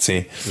extintor?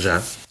 Sim.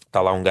 Já. Está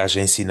lá um gajo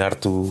a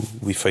ensinar-te o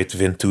efeito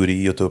Venturi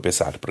e eu estou a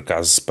pensar, por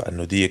acaso, pá,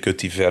 no dia que eu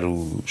tiver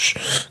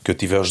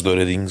os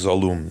douradinhos ao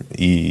lume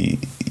e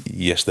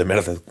esta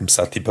merda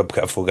começar tipo a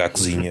pegar fogo à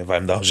cozinha,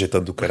 vai-me dar um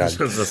jeitão do caralho.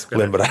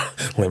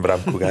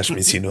 Lembrar-me que o gajo me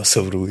ensinou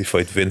sobre o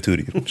efeito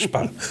Venturi. Mas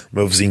pá, o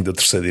meu vizinho da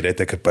terceira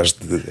direita é capaz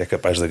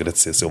de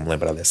agradecer se eu me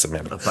lembrar dessa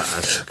merda. Opa,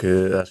 acho que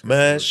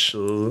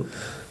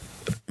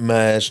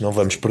Mas não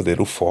vamos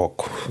perder o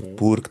foco,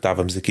 porque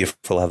estávamos aqui a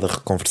falar da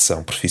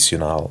reconversão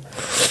profissional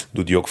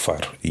do Diogo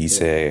Faro e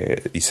isso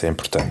é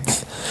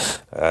importante.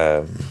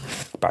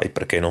 E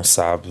para quem não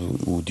sabe,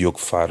 o Diogo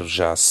Faro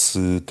já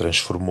se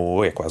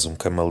transformou, é quase um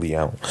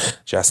camaleão,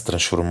 já se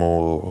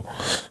transformou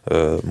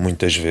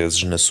muitas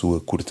vezes na sua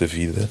curta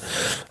vida.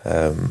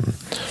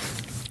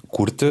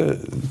 Curta...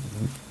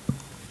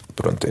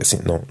 Pronto, é assim,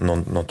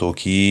 não estou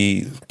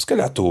aqui. Se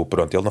calhar estou,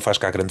 pronto, ele não faz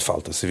cá grande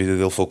falta. Se a vida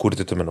dele for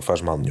curta, também não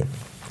faz mal nenhum.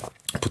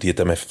 Podia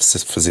também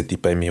fazer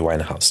tipo Amy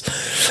Winehouse,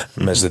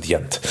 mas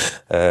adiante.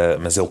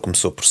 Mas ele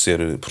começou por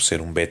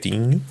ser um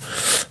betinho,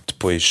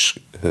 depois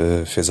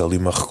fez ali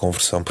uma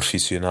reconversão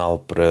profissional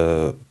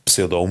para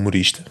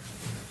pseudo-humorista.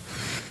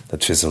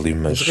 Fez ali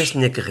umas... Mas o resto da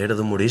minha carreira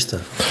de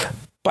humorista?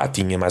 Pá,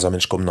 tinha mais ou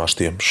menos como nós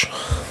temos.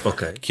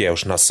 Ok. Que é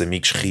os nossos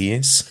amigos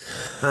riem-se.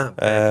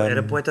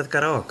 Era poeta de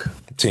karaoke.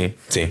 Sim.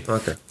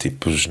 Okay.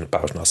 Tipo, os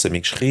nossos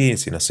amigos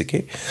riem-se e não sei o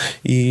quê.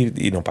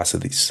 E não passa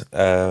disso.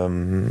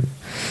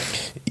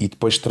 E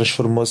depois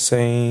transformou-se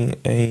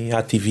em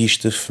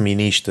ativista,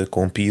 feminista,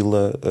 com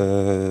pila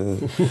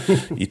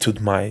e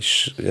tudo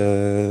mais.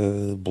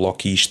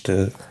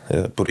 Bloquista,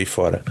 por aí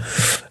fora.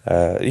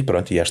 E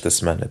pronto, e esta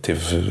semana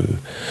teve...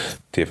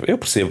 Eu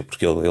percebo,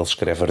 porque ele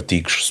escreve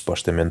artigos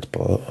supostamente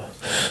para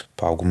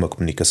alguma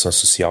comunicação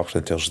social,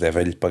 portanto eles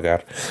devem-lhe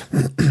pagar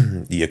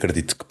e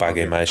acredito que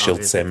paguem mais se ele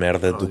disser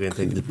merda do que... Alguém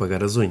tem que lhe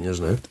pagar as unhas,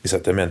 não é?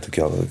 Exatamente,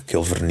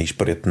 aquele verniz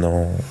preto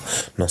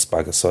não se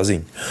paga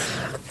sozinho.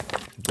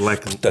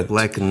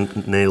 Black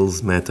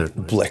Nails Matter.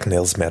 Black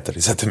Nails Matter,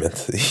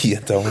 exatamente. E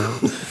então,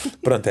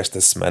 pronto, esta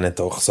semana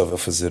então resolveu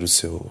fazer o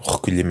seu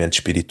recolhimento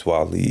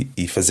espiritual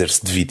e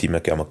fazer-se de vítima,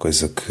 que é uma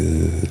coisa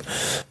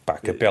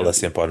que apela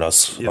sempre ao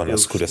nosso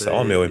coração,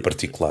 ao meu em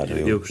particular.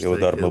 Eu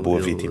adoro uma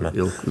boa vítima.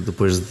 Ele,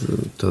 depois de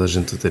toda a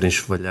gente ter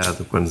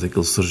enxovalhado quando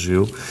aquilo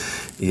surgiu,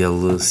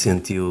 ele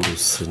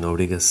sentiu-se na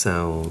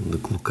obrigação de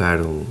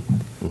colocar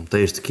um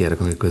texto que era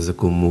qualquer coisa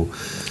como: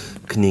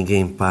 que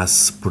ninguém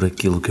passe por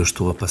aquilo que eu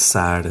estou a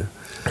passar.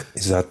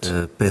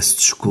 Exato. Peço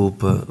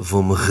desculpa,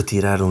 vou-me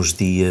retirar uns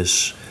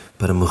dias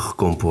para me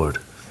recompor.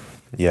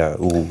 Yeah,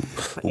 o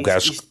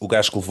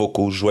gajo que levou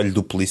com o joelho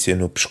do polícia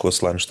no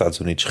pescoço lá nos Estados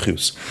Unidos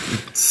riu-se.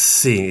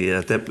 Sim,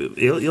 até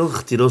ele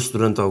retirou-se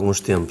durante alguns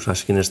tempos.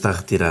 Acho que ainda está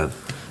retirado.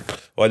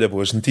 Olha,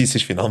 boas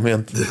notícias,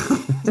 finalmente.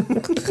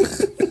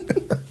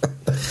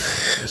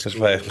 Mas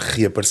vai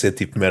reaparecer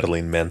tipo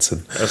Marilyn Manson.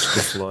 Acho que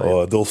o Floyd.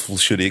 Ou Adolfo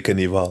Luxúria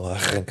Canibal a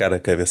arrancar a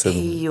cabeça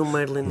de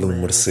um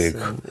morcego.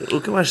 O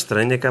que eu acho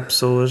estranho é que há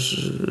pessoas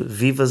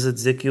vivas a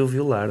dizer que o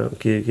violaram,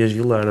 que as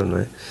violaram, não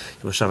é?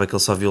 Eu achava que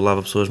ele só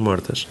violava pessoas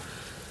mortas.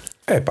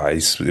 É pá,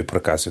 isso por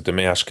acaso eu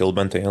também acho que ele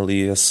mantém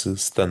ali esse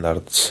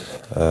standard.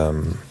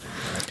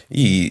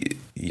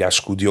 E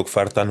acho que o Diogo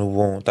Faro está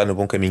no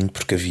bom caminho,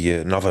 porque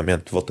havia,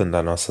 novamente, voltando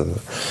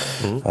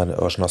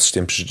aos nossos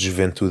tempos de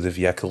juventude,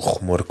 havia aquele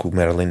rumor que o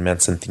Marilyn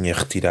Manson tinha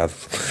retirado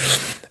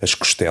as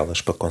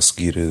costelas para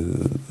conseguir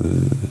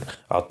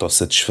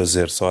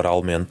autossatisfazer-se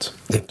oralmente,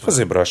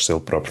 fazer broches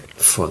ele próprio.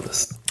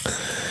 Foda-se.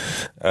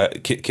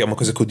 Que é uma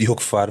coisa que o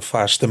Diogo Faro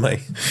faz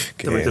também.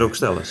 Também tirou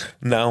costelas?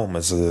 Não,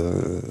 mas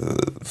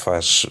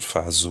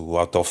faz o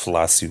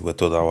autofalácio a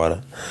toda a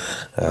hora.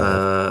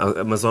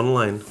 Mas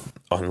online?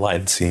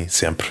 Online, sim,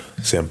 sempre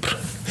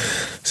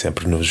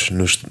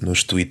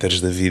nos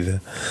twitters da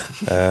vida.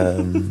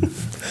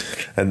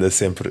 Anda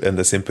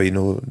sempre aí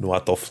no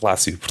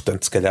autofalácio.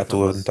 Portanto, se calhar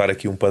estou a notar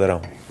aqui um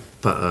padrão.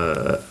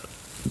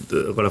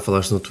 Agora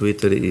falaste no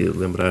Twitter e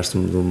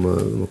lembraste-me de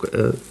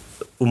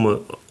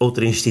uma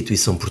outra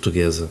instituição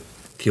portuguesa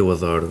que eu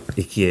adoro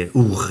e que é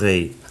o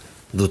rei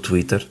do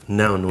Twitter.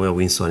 Não é o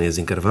Insónias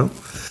em Carvão,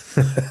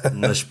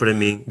 mas para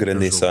mim...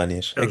 Grande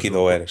Insónias, aqui do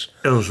Oeiras.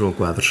 É um João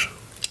Quadros.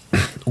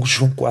 O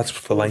João Quadros,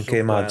 por falar em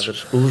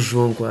queimados. O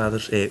João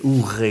Quadros é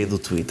o rei do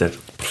Twitter.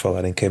 Por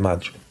falar em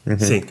queimados.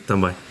 Sim,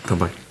 também.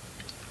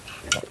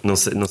 Não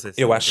sei se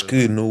Eu acho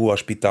que no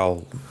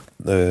hospital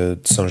de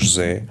São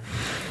José,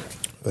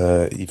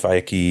 e vai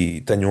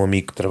aqui, tenho um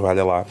amigo que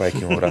trabalha lá, vai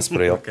aqui um abraço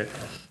para ele. Okay.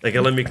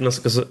 Aquele amigo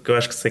que eu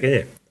acho que sei quem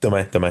é.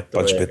 Também,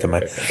 podes ver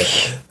também.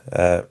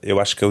 Eu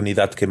acho que a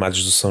unidade de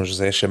queimados do São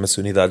José chama-se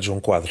Unidade João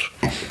Quadros.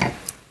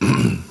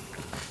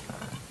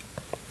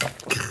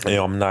 Em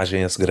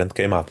homenagem a esse grande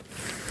queimado.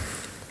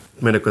 A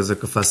primeira coisa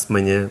que eu faço de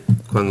manhã,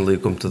 quando ligo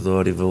o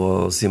computador e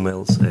vou aos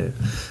e-mails, é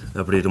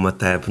abrir uma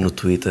tab no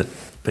Twitter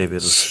para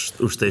ver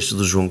os textos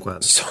do João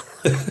Quadros.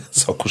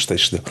 Só com os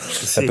textos dele.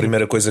 Sim. A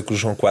primeira coisa que o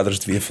João Quadros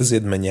devia fazer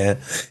de manhã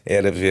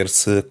era ver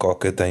se a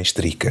Coca tem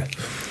estrica.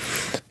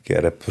 Que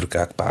era porque,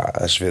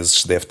 às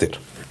vezes deve ter.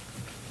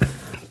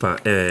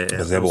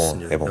 Mas é bom,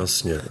 senhor, é bom. É o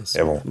senhor.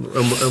 É bom.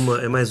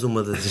 É mais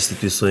uma das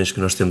instituições que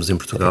nós temos em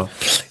Portugal.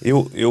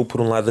 Eu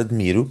por um lado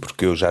admiro,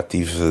 porque eu já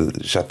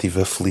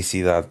tive a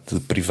felicidade de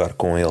privar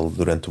com ele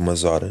durante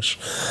umas horas.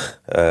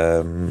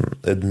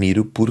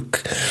 Admiro porque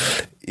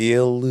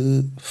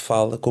ele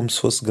fala como se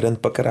fosse grande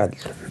para caralho.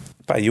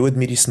 Eu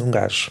admiro isso num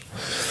gajo.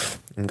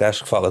 Um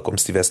gajo que fala como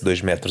se tivesse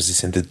 2 metros e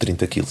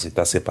 130 quilos e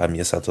está sempre a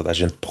ameaçar toda a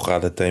gente de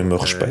porrada, tem o meu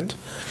respeito.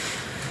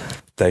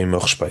 Tem o meu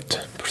respeito.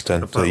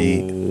 Portanto,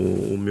 aí...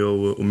 O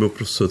meu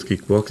professor de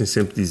kickboxing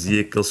sempre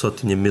dizia que ele só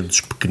tinha medo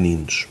dos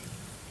pequeninos.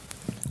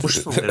 Os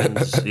que são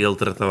grandes, ele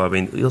tratava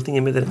bem. Ele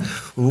tinha medo de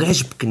um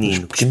gajo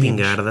pequenino, que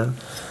espingarda.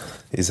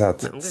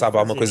 Exato. Não, sabe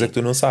alguma coisa que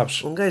tu não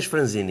sabes. Um gajo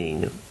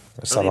franzininho.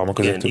 Sabe alguma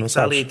coisa que tu não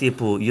está sabes. Ali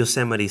tipo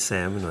Yosemite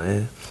Sam, não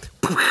é?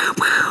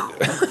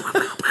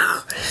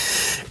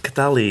 Que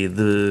está ali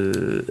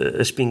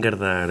a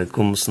espingardar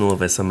como se não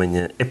houvesse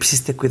amanhã. É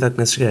preciso ter cuidado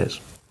com esses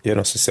gajos. Eu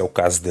não sei se é o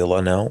caso dele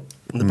ou não,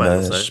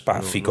 mas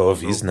fica o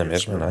aviso na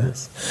mesma, não é?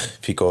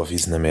 Fica o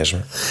aviso na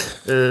mesma.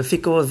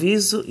 Fica o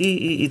aviso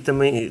e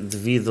também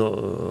devido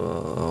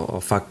ao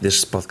facto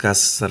deste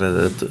podcast estar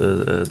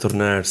a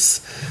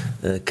tornar-se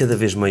cada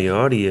vez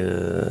maior e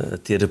a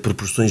ter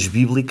proporções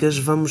bíblicas,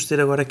 vamos ter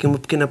agora aqui uma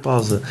pequena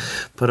pausa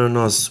para o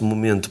nosso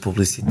momento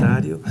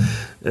publicitário.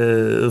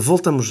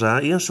 Voltamos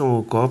já e encham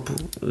o copo,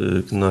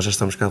 que nós já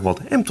estamos cá de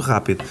volta. É muito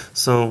rápido,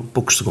 são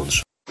poucos segundos.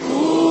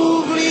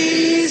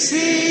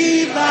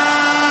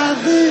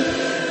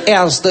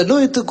 Esta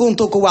noite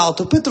contou com o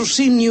alto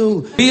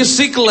patrocínio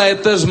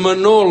Bicicletas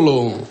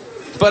Manolo.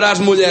 Para as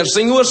mulheres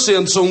sem o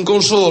assento são um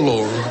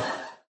consolo.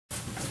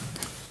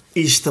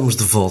 E estamos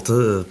de volta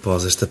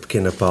após esta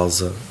pequena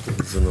pausa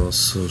dos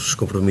nossos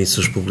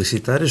compromissos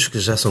publicitários, que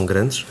já são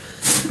grandes.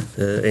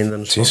 Ainda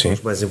nos faltam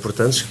os mais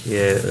importantes, que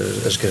é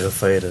as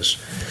garrafeiras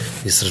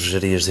e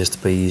cervejarias deste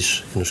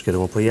país que nos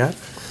queiram apoiar.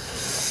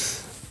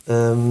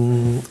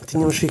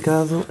 Tínhamos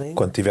ficado em...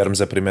 Quando tivermos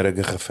a primeira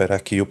garrafeira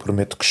aqui, eu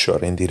prometo que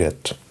choro em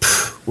direto.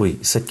 Ui,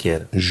 isso aqui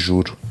era.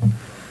 Juro.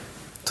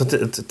 Então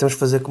temos que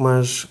fazer como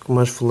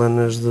as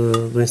fulanas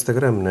do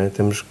Instagram, não é?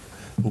 Temos que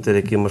meter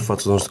aqui umas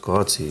fotos de uns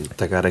decotes e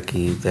tagar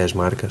aqui 10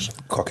 marcas.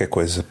 Qualquer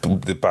coisa.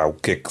 O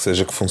que é que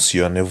seja que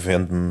funcione, eu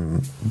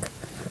vendo-me...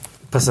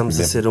 Passamos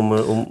a ser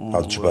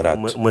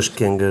umas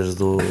quengas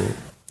do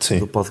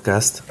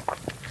podcast.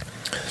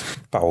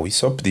 E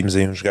só pedimos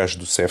aí uns gajos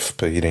do CEF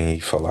para irem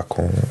aí falar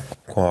com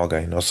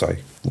alguém, não sei,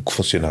 o que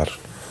funcionar.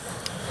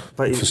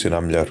 Funcionar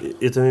melhor.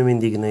 Eu também me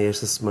indignei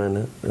esta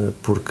semana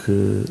porque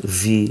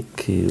vi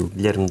que o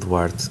Guilherme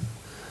Duarte,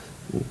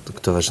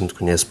 que toda a gente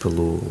conhece por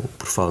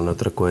Fala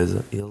Noutra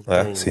Coisa, ele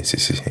tem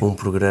um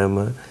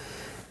programa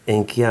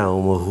em que há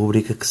uma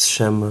rúbrica que se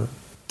chama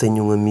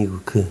Tenho um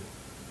Amigo Que...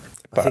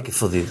 Fica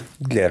fodido.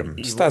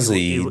 Guilherme, se estás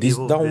aí,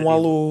 dá um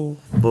alô.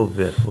 Vou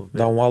beber.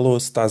 Dá um alô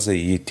se estás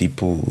aí,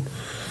 tipo...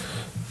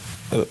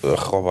 A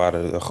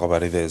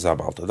roubar ideias à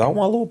malta. Dá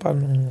um alô,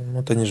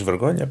 não tenhas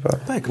vergonha, pá.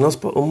 É que o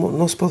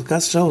nosso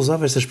podcast já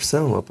usava esta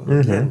expressão, pá.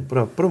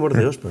 Por amor de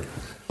Deus, pá.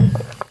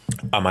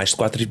 Há mais de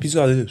 4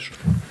 episódios.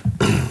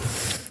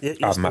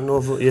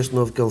 Este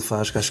novo que ele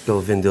faz, que acho que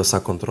ele vendeu-se à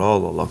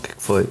Control, ou lá o que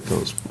foi, que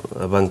eles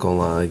abancam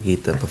lá a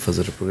guita para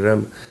fazer o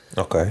programa.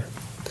 Ok.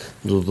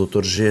 Do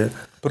Dr. G.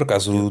 Por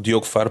acaso, o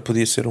Diogo Faro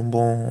podia ser um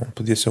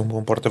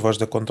bom porta-voz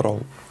da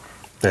Control.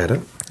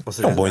 Era? Ou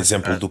seja, é um bom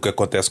exemplo do que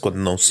acontece quando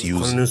não se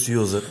usa. Quando não se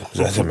usa.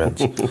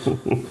 Exatamente.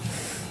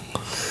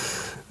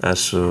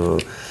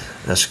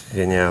 Acho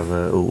que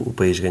o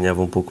país ganhava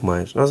um pouco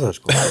mais. Nós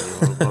acho que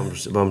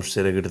vamos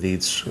ser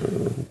agredidos.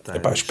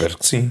 Espero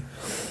que sim.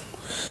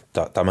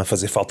 Está-me a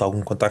fazer falta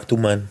algum contacto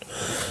humano.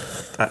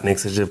 Nem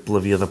que seja pela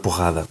via da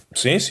porrada.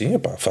 Sim,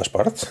 faz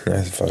parte.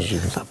 Né?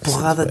 A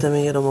porrada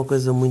também era uma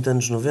coisa muito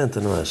anos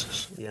 90, não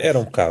achas? Era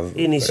um bocado.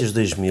 Inícios de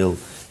 2000.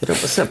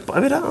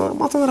 A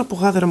malta não era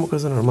porrada, era uma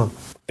coisa normal.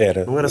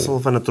 Era. Não era só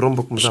levar na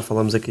tromba, como já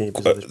falámos aqui em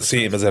episódios.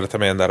 Sim, mas era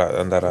também andar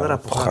a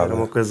porrada. Era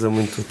uma coisa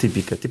muito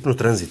típica, tipo no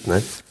trânsito, não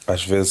é?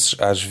 Às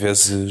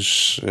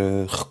vezes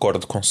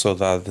recordo com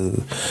saudade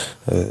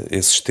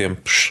esses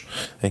tempos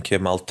em que a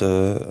malta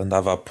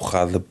andava à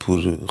porrada por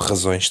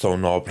razões tão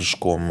nobres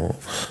como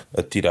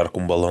atirar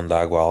com um balão de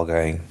água a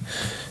alguém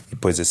e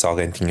depois esse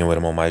alguém tinha um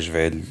irmão mais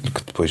velho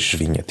que depois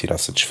vinha tirar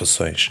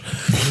satisfações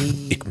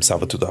e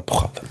começava tudo à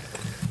porrada.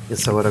 E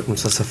se agora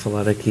começasse a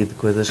falar aqui de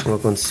coisas que não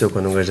aconteceu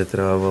quando um gajo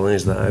atirava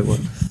balões da água.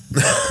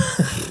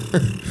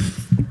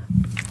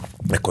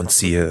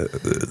 Acontecia,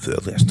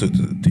 aliás,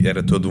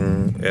 era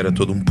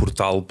todo um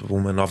portal para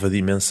uma nova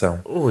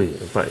dimensão. Ui,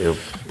 pá, eu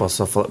posso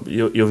só falar.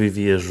 Eu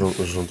vivia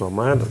junto ao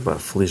mar, pá,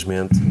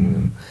 felizmente.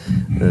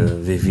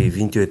 Vivi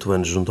 28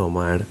 anos junto ao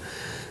mar.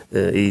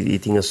 E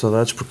tinha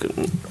saudades porque,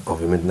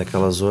 obviamente,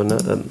 naquela zona,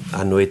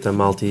 à noite a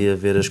malta ia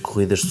ver as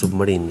corridas de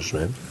submarinos, não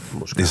é?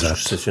 Os carros Exato.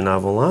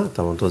 estacionavam lá,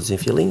 estavam todos em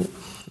filinha.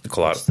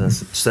 Claro.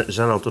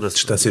 Já na altura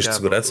Distâncias de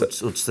segurança.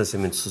 o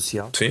distanciamento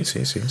social. Sim.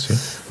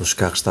 Os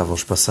carros estavam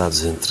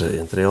espaçados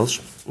entre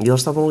eles e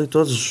eles estavam ali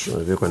todos a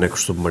ver quando é que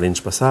os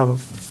submarinos passavam.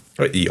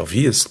 E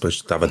ouvia-se, depois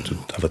estava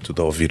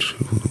tudo a ouvir.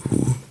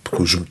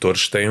 Porque os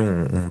motores têm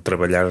um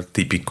trabalhar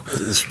típico.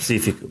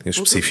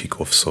 Específico,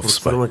 ouve-se bem.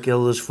 Foram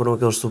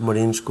aqueles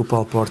submarinos que o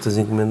Paulo Portas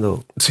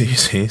encomendou. Sim.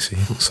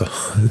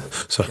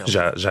 Só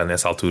já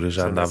nessa altura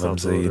já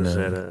andávamos aí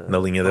na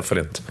linha da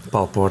frente.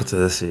 Paulo Portas,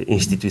 assim,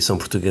 instituição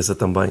portuguesa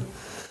também.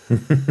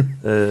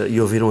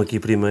 E ouviram aqui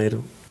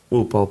primeiro,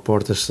 o Paulo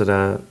Portas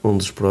será um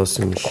dos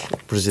próximos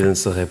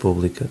presidentes da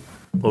República.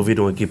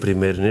 Ouviram aqui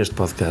primeiro neste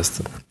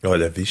podcast.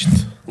 Olha,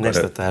 viste?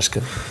 Nesta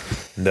tasca.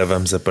 Ainda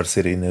vamos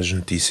aparecer aí nas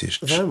notícias.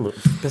 Vamos,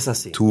 pensa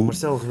assim. O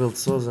Marcelo Rebelo de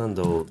Sousa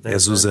andou...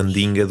 És o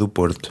Zandinga do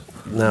Porto.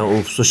 Não,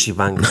 o professor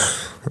Chibanga.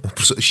 O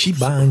professor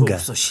Chibanga. O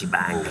professor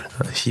Chibanga.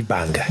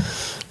 Chibanga.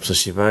 O professor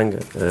Chibanga,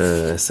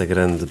 essa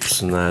grande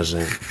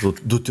personagem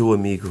do teu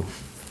amigo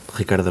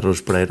Ricardo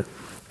Araújo Pereira.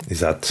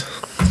 Exato.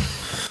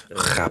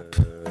 Rap.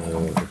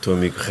 O teu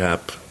amigo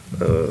Rap.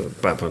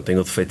 Pronto, tem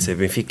o defeito de ser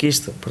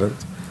benfiquista,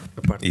 pronto.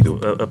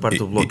 A parte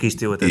do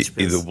bloquista eu até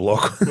dispenso. E do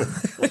bloco.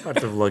 A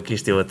parte do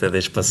bloquista eu até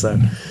deixo passar.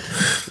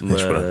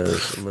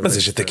 Mas a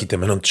gente aqui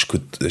também não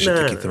discute.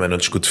 Também não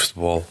discute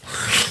futebol.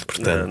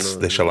 Portanto,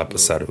 deixa lá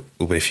passar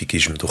o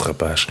benfiquismo do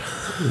rapaz.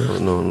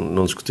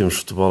 Não discutimos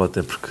futebol,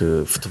 até porque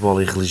futebol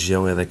e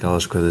religião é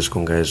daquelas coisas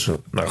com gajo.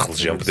 Não,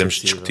 religião podemos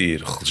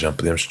discutir.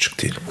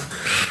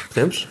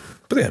 Podemos?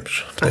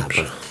 Podemos.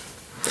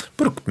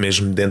 Porque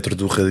mesmo dentro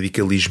do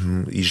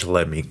radicalismo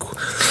islâmico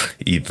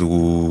e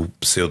do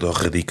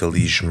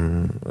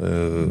pseudo-radicalismo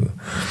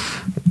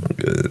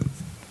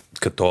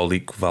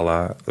católico, vá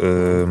lá,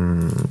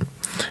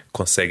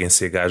 conseguem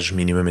ser gajos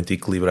minimamente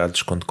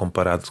equilibrados quando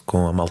comparado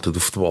com a malta do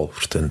futebol.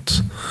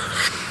 Portanto...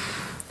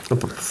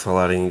 Por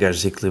falar em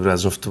gajos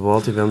equilibrados no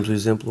futebol, tivemos o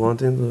exemplo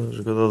ontem do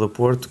jogador do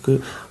Porto que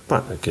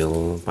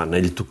nem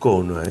lhe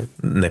tocou, não é?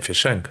 Nem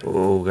fez sangue.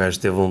 O gajo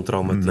teve um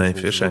traumatismo, nem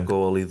fez sangue.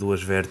 Tocou ali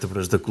 2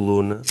 vértebras da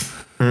coluna,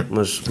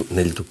 mas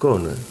nem lhe tocou,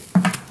 não é?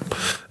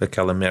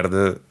 Aquela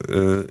merda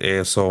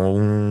é só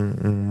um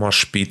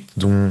mosh pit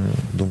de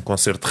um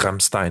concerto de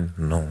Rammstein.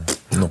 Não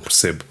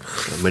percebo.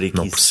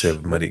 Não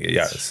percebo.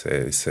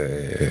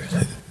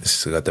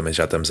 Isso agora também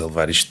já estamos a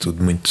levar isto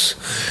tudo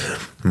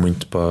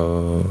muito para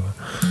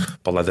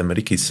o lado da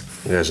mariquice.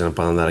 O gajo não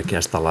pode andar aqui à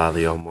estalada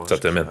e ao moço.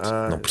 Exatamente,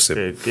 não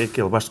percebo. Que é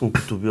aquele? Basta com um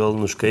cotovelo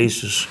nos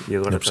queixos e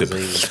agora estás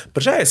aí.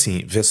 Para já é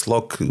assim, vê-se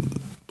logo que,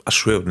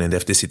 acho eu, nem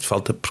deve ter sido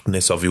falta, porque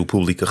nem só viu o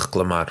público a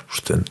reclamar.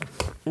 Portanto,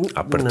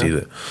 à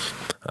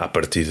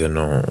partida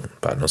não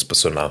se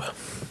passou nada.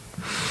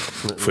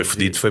 Foi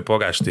fedido, foi para o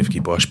gajo, teve que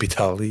ir para o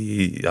hospital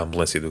e a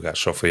ambulância do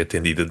gajo só foi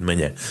atendida de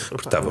manhã,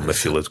 porque estava uma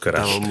fila do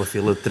caralho. Estava uma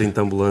fila de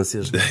 30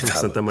 ambulâncias de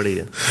Santa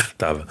Maria.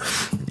 Estava.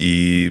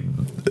 E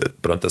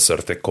pronto, a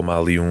sorte é que como há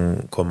ali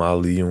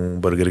um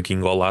Burger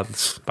King ao lado,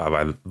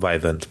 vai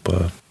dando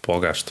para o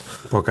gasto.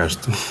 Para o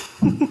gasto.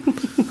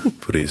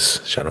 Por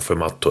isso, já não foi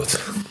mal de todo.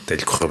 Até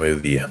lhe correu bem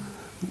o dia.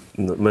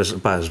 Mas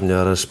as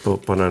melhoras para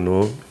o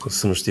Nanu,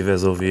 se nos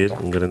estiveres a ouvir,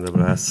 um grande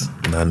abraço.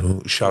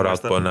 Nanu, shout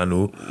out para o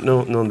Nanu.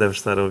 Não deve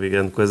estar a ouvir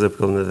grande coisa,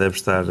 porque ele ainda deve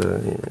estar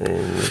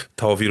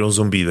Está a ouvir um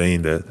zumbido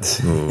ainda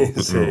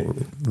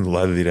no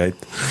lado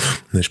direito.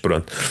 Mas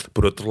pronto.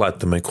 Por outro lado,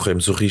 também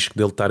corremos o risco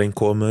dele estar em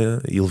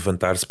coma e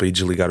levantar-se para ir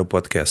desligar o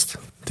podcast.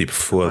 Tipo,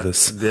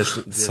 foda-se,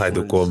 sai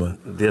do coma.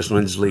 Desde que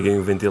não lhe desliguem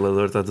o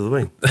ventilador, está tudo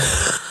bem.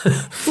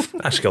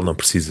 Acho que ele não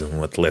precisa,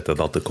 um atleta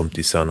de alta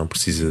competição não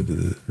precisa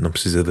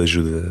de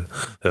ajuda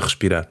a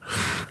respirar.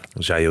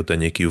 Já eu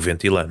tenho aqui o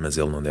Ventilan, mas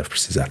ele não deve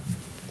precisar.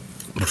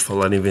 Por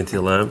falar em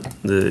Ventilan,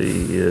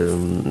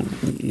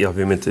 e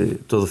obviamente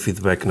todo o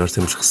feedback que nós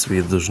temos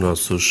recebido dos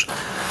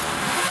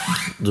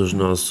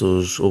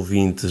nossos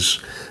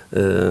ouvintes,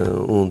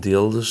 um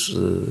deles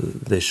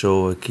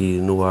deixou aqui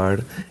no ar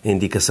a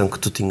indicação que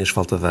tu tinhas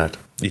falta de ar.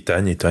 E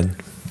tenho.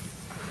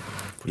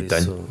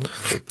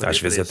 Às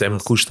vezes até me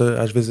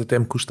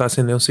custa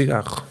acender um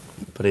cigarro.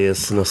 Para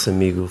esse nosso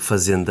amigo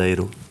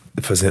fazendeiro.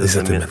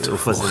 Exatamente. O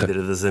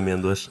fazendeiro das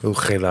amêndoas. O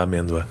rei da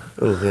amêndoa.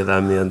 O rei da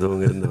amêndoa, um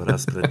grande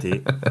abraço para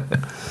ti.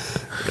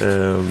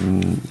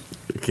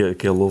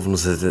 Que ele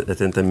ouve-nos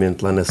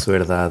atentamente lá na sua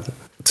herdade.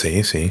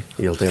 Sim.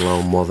 E ele tem lá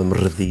um modo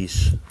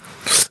merrediz.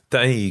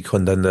 Tem, e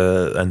quando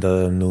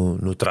anda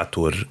no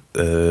trator,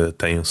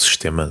 tem um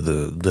sistema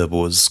de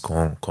Bose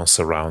com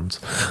surround.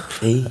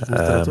 Aí, no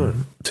trator?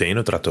 Sim,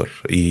 no trator.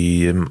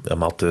 E a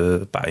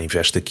malta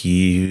investe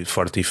aqui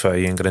forte e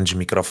feio em grandes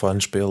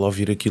microfones para ele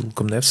ouvir aquilo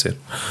como deve ser.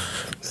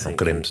 Não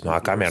queremos, não há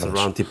cá merdas.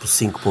 Surround tipo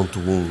 5.1,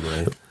 não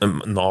é?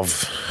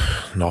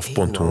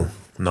 9.1.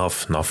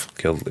 9,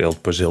 que ele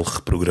depois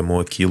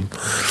reprogramou aquilo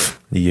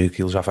e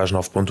aquilo já faz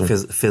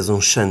 9.1. Fez um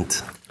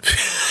shunt.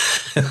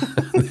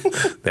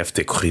 Deve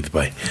ter corrido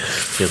bem.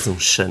 Fez um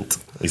shunt.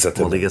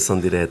 Exatamente. Uma ligação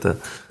direta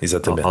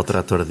ao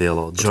trator dele,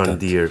 ao John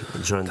Deere.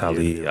 Está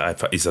ali,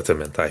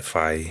 exatamente,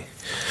 Hi-Fi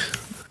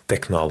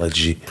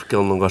Technology. Porque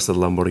ele não gosta de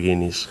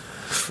Lamborghinis.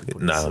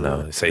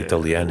 Não, isso é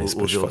italiano.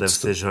 O dele deve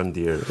ser John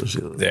Deere.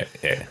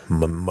 É.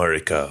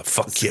 America,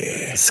 fuck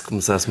yeah. Se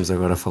começássemos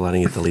agora a falar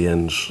em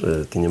italianos,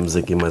 tínhamos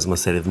aqui mais uma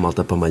série de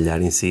malta para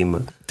malhar em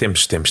cima.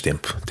 Temos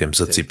tempo. Temos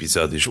outros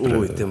episódios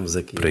temos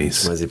aqui para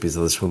isso. Mais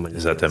episódios para malhar.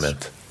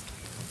 Exatamente.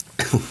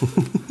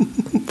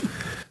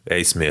 É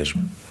isso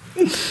mesmo.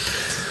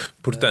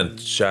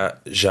 Portanto,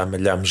 já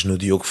malhámos no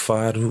Diogo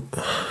Faro,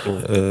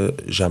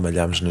 já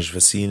malhámos nas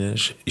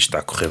vacinas e está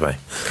a correr bem.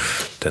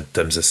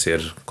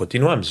 Portanto,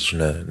 continuamos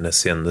na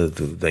senda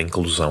da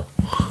inclusão.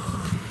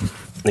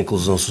 A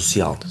inclusão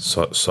social.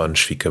 Só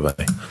nos fica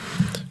bem.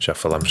 Já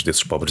falámos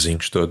desses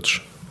pobrezinhos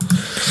todos.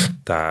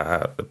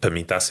 Para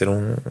mim está a ser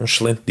um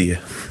excelente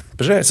dia.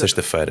 Já é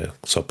sexta-feira,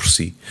 só por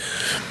si.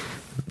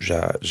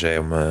 Já é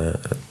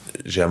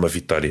uma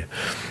vitória.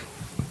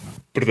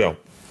 Perdão.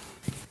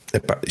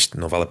 Epá, isto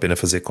não vale a pena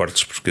fazer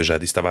cortes porque eu já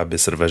disse que estava a beber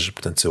cerveja,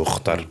 portanto se eu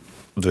rotar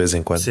de vez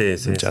em quando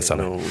já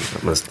sabem.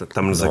 Mas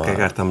estamos a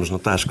cagar, estamos no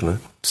tasco, não é?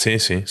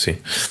 Sim.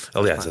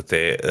 Aliás,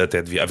 até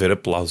devia haver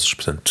aplausos,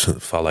 portanto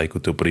fala aí com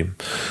o teu primo.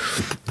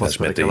 Podes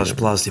meter aqueles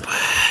aplausos tipo...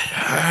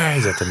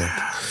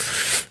 exatamente.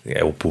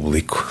 É o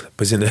público.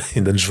 Depois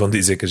ainda nos vão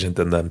dizer que a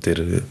gente anda a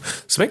meter.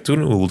 Se bem que tu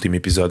no último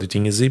episódio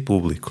tinhas aí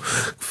público.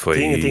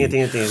 Tinha.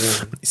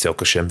 Isso é o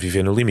que eu chamo de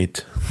viver no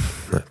limite.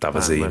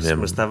 Estavas aí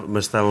mesmo.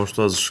 Mas estávamos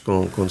todos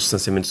com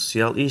distanciamento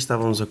social e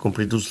estávamos a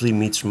cumprir os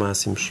limites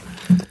máximos.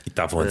 E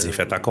estavam a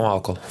desinfetar com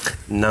álcool.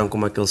 Não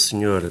como aquele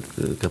senhor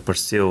que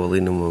apareceu ali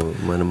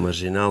numa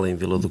marginal em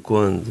Vila do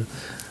Conde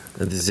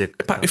a dizer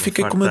que eu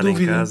fiquei com uma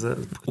dúvida. Casa,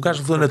 o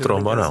gajo levou na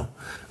tromba ou não?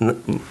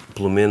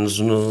 Pelo menos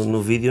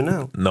no vídeo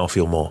não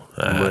filmou.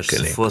 Mas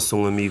se fosse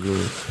um amigo,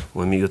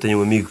 eu tenho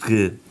um amigo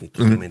que, e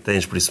tu também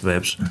tens, por isso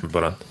bebes.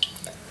 Pronto.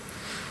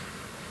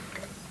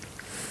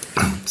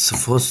 Se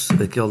fosse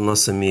aquele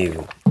nosso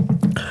amigo,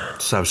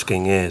 tu sabes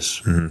quem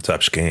és.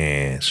 Sabes quem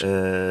és.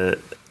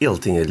 Ele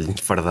tinha-lhe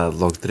fardado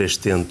logo 3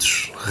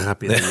 tentos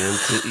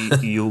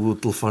rapidamente e o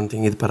telefone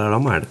tinha ido parar ao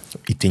mar.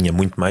 E tinha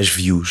muito mais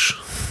views.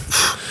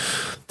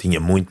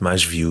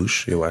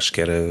 Eu acho que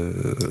era.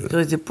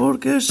 Ele dizia,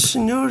 porque estes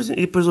senhores. E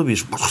depois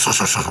ouviste. Que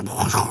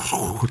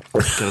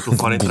era o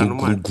telefone a entrar no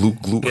mar.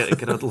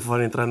 Que era o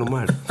telefone a entrar no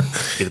mar.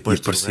 E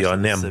depois parecia o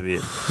Nemo.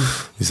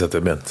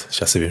 Exatamente,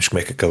 já sabíamos como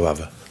é que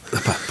acabava.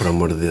 Por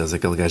amor de Deus,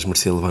 aquele gajo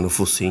merecia levar no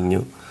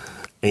focinho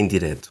em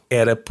direto.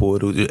 Era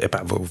pôr.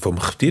 Vou-me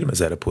repetir,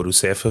 mas era pôr o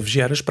CEF a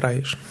vigiar as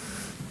praias.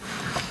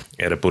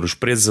 Era pôr os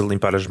presos a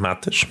limpar as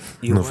matas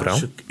no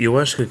verão. Eu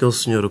acho que aquele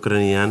senhor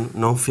ucraniano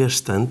não fez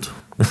tanto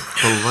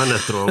para levar na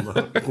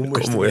tromba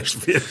como este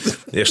fez.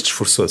 Este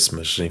esforçou-se,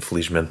 mas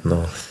infelizmente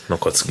não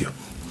conseguiu.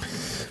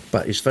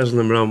 Isto faz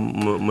lembrar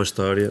uma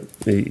história,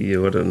 e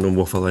agora não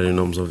vou falar em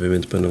nomes,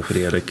 obviamente, para não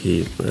criar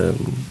aqui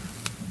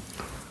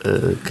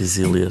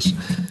quesílias.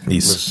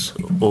 Isso.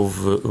 Mas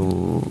houve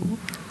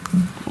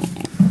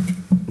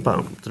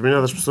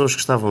determinadas pessoas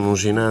que estavam num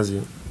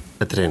ginásio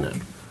a treinar.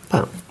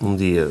 Um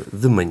dia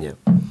de manhã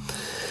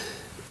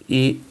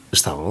e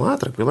estavam lá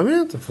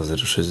tranquilamente a fazer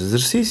os seus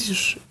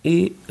exercícios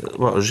e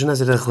o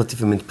ginásio era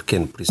relativamente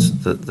pequeno, por isso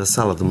da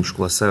sala de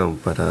musculação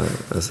para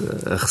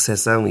a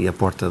recepção e a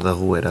porta da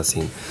rua era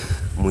assim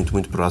muito,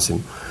 muito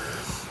próximo,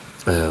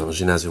 um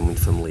ginásio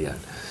muito familiar,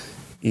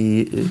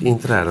 e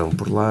entraram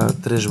por lá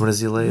 3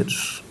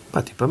 brasileiros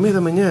tipo à meia da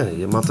manhã,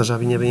 e a malta já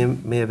vinha bem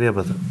meia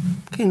bêbada.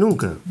 Quem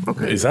nunca?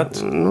 Ok,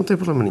 exato, não tem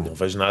problema nenhum, não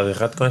vejo nada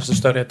errado com esta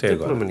história até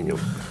agora, não tem problema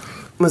nenhum.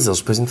 Mas eles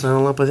depois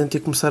entraram lá para dentro e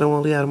começaram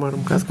ali a armar um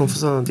bocado de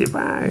confusão. Tipo,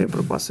 é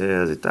para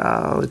vocês e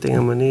tal, e tem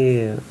a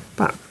mania.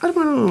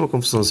 Armaram uma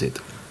confusãozita.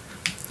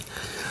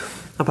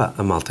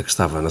 A malta que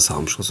estava na sala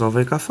de musculação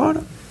veio cá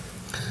fora.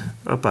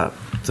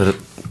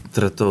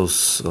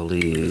 Tratou-se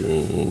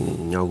ali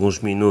em alguns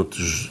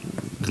minutos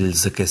de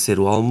lhes aquecer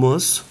o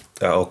almoço.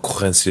 A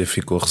ocorrência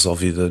ficou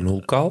resolvida no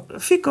local?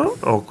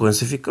 A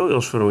ocorrência ficou.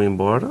 Eles foram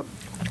embora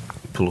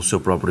pelo seu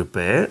próprio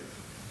pé,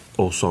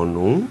 ou só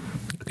num.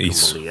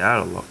 Isso.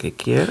 Familiar, ou lá o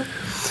que era.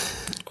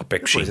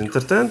 Depois,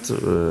 entretanto,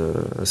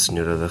 a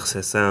senhora da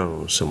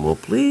recepção chamou a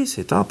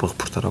polícia e tal para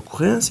reportar a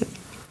ocorrência,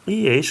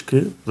 e eis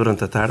que,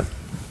 durante a tarde,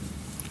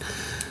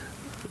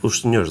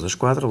 os senhores da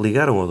esquadra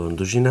ligaram ao dono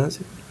do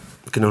ginásio,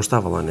 que não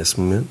estava lá nesse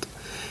momento,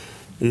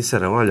 e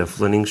disseram, olha,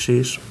 fulaninho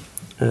X,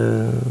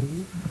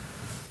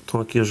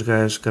 estão aqui os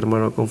gajos que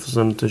armaram a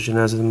confusão no teu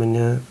ginásio de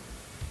manhã,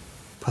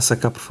 passa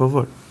cá, por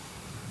favor.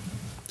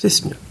 Sim,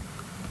 senhor.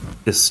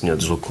 esse senhor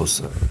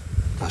deslocou-se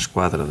à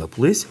esquadra da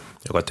polícia.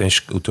 Agora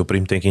o teu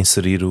primo tem que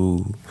inserir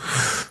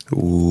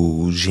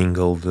o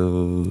jingle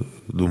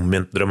do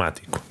momento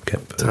dramático. Que é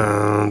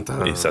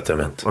para...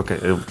 Exatamente. Ok,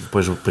 eu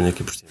depois vou ponho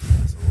aqui por cima.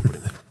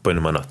 Põe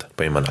uma nota.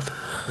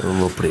 O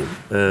meu primo,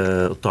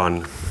 o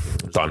Tony.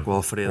 O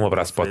Alfredo, um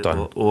abraço para o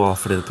Tony. O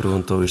Alfredo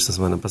perguntou isto na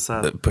semana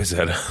passada. Pois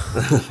era.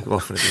 O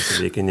Alfredo não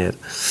sabia quem era.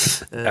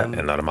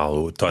 É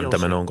normal, o Tony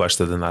também não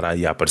gosta de andar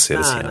aí a aparecer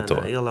assim à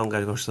toa. Ele é um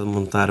gajo que gosta de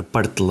montar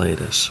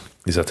parteleiras.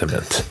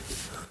 Exatamente.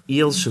 E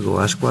ele chegou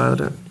à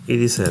esquadra e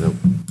disseram: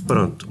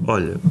 pronto,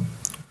 olha,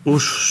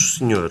 os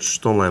senhores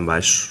estão lá em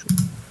baixo,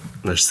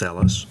 nas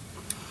celas,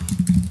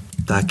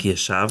 está aqui a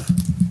chave,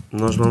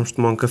 nós vamos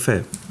tomar um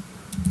café.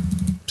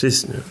 Sim,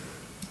 senhor.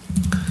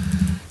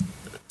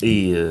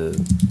 E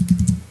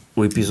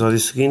o episódio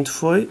seguinte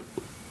foi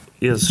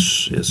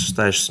esses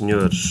tais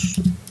senhores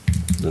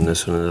de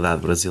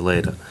nacionalidade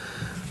brasileira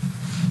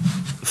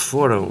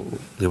foram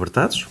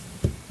libertados,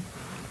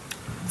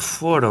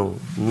 foram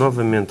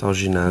novamente ao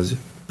ginásio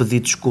pedir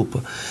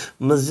desculpa,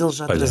 mas eles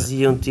já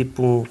traziam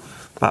tipo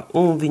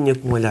um vinha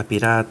com um olhar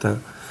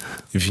pirata,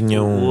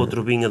 o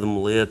outro vinha de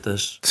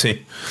muletas. Sim,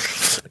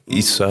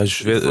 isso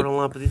às vezes foram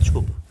lá pedir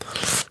desculpa.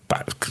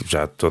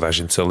 Já toda a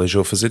gente se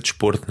aleijou a fazer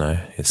desporto, não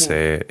é?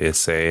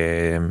 Esse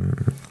é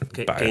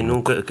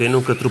quem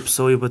nunca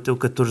tropeçou e bateu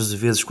 14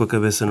 vezes com a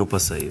cabeça no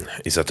passeio.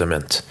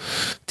 Exatamente.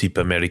 Tipo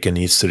American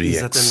History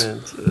X.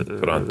 Exatamente.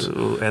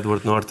 Pronto. O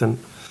Edward Norton.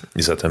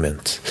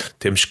 Exatamente.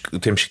 Temos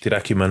que tirar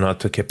aqui uma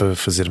nota que é para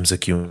fazermos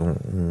aqui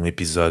um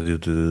episódio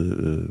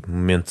de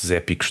momentos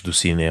épicos do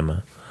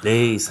cinema. É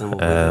isso,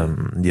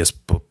 e esse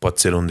pode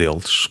ser um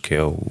deles, que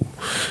é o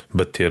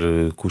bater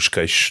com os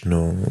queixos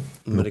no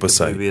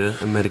passeio.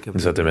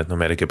 Exatamente, na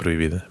América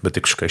Proibida.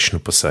 Bater com os queixos no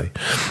passeio.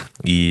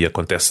 E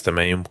acontece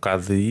também um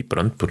bocado aí,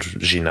 pronto, por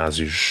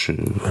ginásios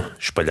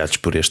espalhados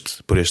por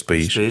este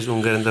país.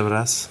 Um grande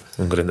abraço.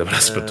 Um grande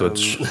abraço para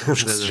todos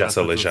os que já se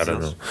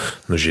aleijaram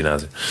no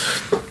ginásio.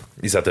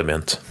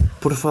 Exatamente.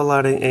 Por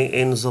falar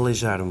em nos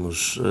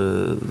aleijarmos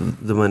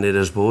de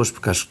maneiras boas,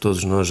 porque acho que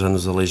todos nós já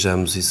nos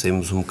aleijamos e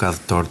saímos um bocado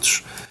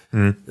tortos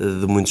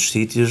de muitos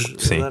sítios,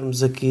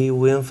 darmos aqui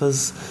o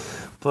ênfase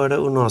para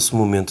o nosso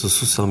momento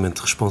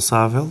socialmente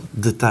responsável,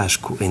 de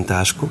tasco em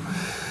tasco,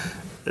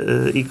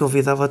 e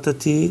convidava-te a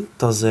ti,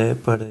 Tosé,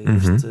 para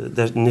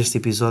neste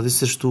episódio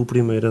seres tu o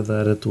primeiro a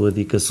dar a tua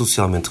dica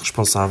socialmente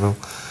responsável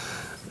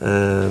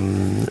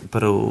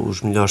para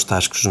os melhores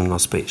tascos no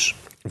nosso país.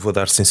 Vou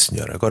dar, sim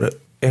senhor. Agora,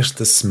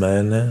 esta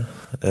semana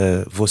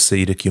vou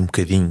sair aqui um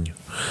bocadinho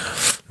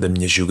da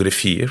minha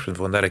geografia,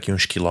 vou andar aqui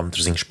uns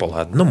quilómetrozinhos para o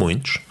lado, não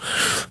muitos,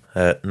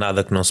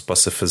 nada que não se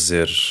possa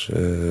fazer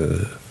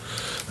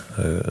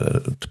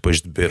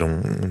depois de beber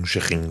um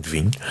jarrinho de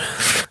vinho,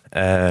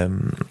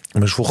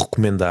 mas vou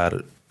recomendar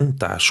um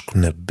tasco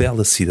na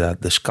bela cidade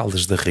das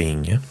Caldas da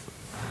Rainha,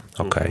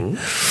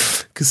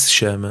 que se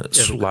chama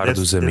Solar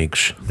dos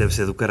Amigos. Deve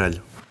ser do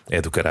caralho.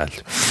 É do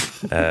caralho.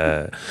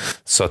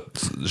 Só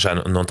já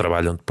não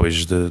trabalham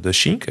depois das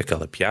 5,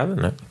 aquela piada,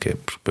 né? Que é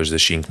depois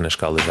das 5 nas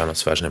Caldas já não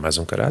se faz nem mais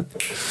um caralho.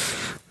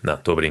 Não,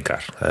 estou a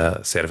brincar.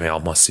 Servem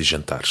almoços e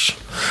jantares.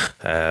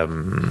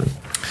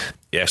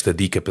 Esta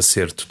dica para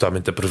ser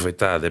totalmente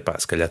aproveitada,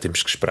 se calhar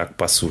temos que esperar que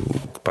passe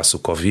o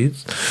Covid,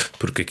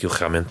 porque aquilo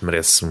realmente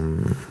merece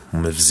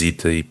uma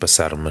visita e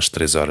passar umas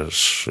 3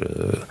 horas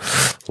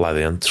lá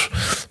dentro,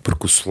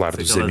 porque o Solar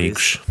dos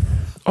Amigos...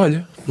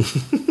 Olha...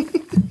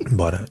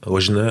 Bora,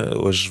 hoje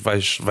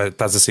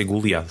estás a ser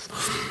goleado.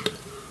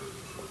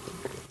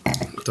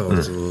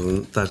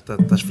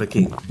 Estás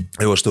fraquinho.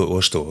 Eu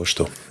estou.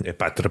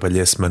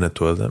 Trabalhei a semana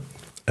toda,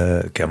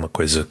 que é uma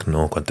coisa que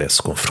não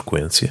acontece com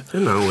frequência.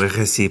 Não, o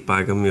RSI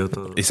paga-me.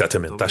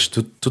 Exatamente,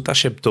 tu estás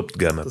sempre topo de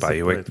gama, pá.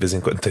 Eu é que de vez em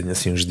quando tenho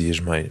assim uns dias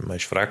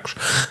mais fracos.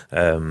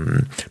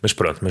 Mas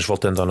pronto, mas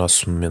voltando ao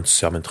nosso momento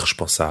socialmente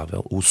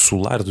responsável, o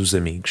Solar dos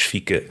Amigos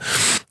fica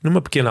numa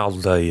pequena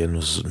aldeia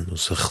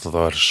nos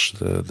arredores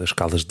das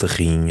Caldas da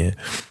Rainha,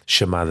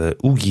 chamada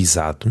O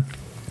Guisado,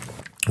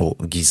 ou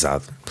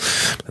Guisado,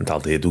 portanto, a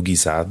aldeia do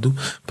Guisado.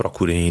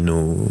 Procurem aí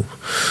no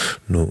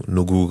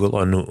Google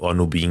ou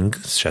no Bing,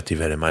 se já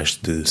tiverem mais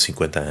de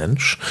 50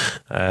 anos.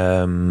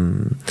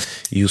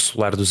 E o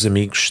Solar dos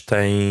Amigos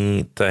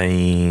tem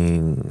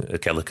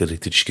aquela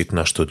característica que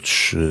nós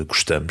todos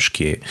gostamos,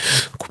 que é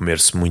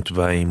comer-se muito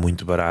bem,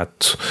 muito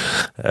barato,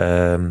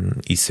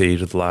 e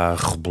sair de lá a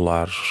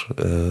rebolar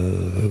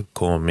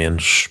com ao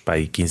menos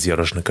 15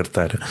 euros na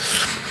carteira.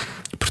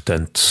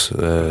 Portanto,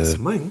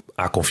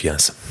 há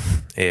confiança.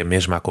 É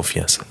mesmo a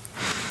confiança.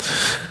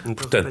 Então,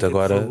 portanto,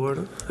 agora,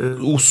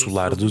 o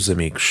Solar dos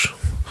Amigos.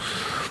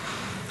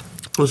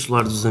 O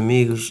Solar dos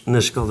Amigos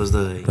nas Caldas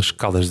da Rainha. Nas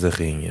Caldas da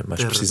Rainha, mais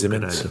terra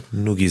precisamente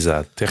no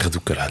Guisado, terra do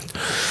caralho.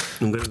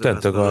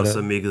 Portanto, agora, para o nosso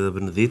amigo da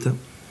Benedita.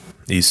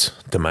 Isso,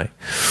 também.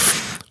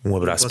 Um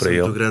abraço para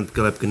ele. Muito grande porque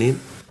ele é pequenino.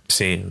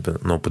 Sim,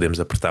 não podemos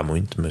apertar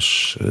muito,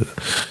 mas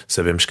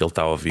sabemos que ele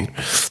está a ouvir.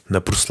 Na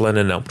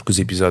porcelana não, porque os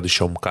episódios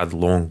são um bocado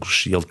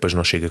longos e ele depois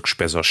não chega com os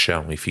pés ao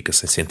chão e fica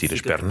sem sentir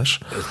as pernas.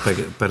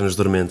 Pega pernas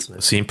dormentes, não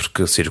é? Sim,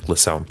 porque a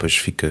circulação depois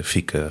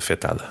fica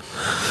afetada.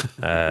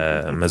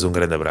 Mas um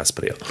grande abraço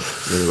para ele.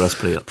 Um grande abraço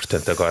para ele.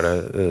 Portanto,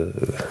 agora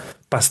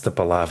passo-te a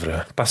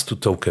palavra, passo-te o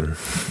token.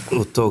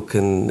 O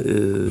token,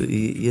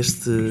 e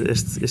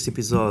este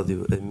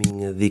episódio, a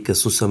minha dica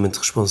socialmente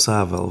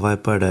responsável vai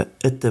para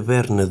a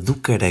Taberna do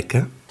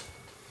Careca.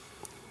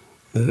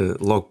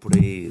 Logo por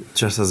aí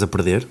já estás a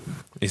perder.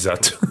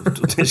 Exato.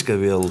 Tu tens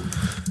cabelo.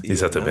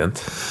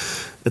 Exatamente.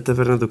 A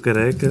Taberna do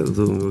Careca,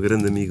 do meu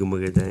grande amigo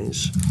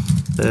Magalhães,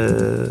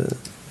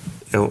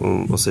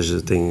 ou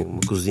seja, tem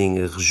uma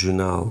cozinha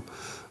regional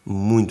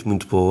muito,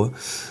 muito boa.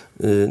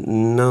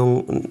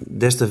 Não,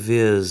 desta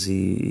vez,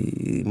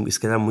 e se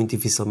calhar muito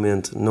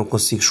dificilmente, não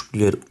consigo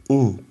escolher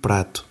um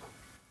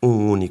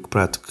único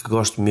prato que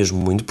gosto mesmo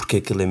muito, porque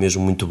aquele é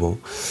mesmo muito bom,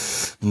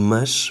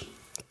 mas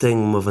tem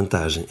uma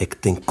vantagem, é que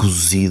tem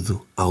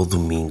cozido ao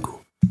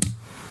domingo.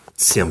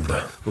 Sempre.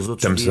 Os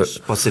outros dias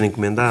pode ser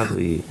encomendado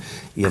e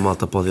a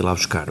malta pode ir lá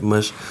buscar,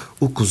 mas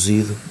o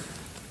cozido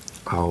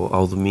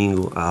ao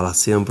domingo, há lá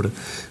sempre,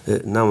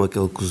 não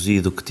aquele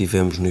cozido que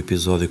tivemos no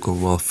episódio com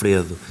o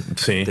Alfredo.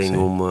 Sim, tem sim.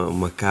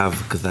 uma cave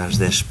que dás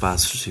 10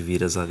 passos e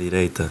viras à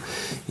direita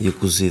e o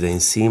cozido é em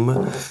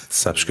cima.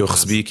 Sabes que eu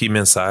recebi aqui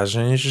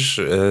mensagens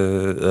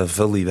a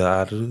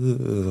validar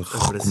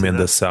a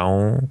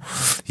recomendação,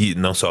 e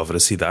não só a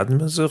veracidade,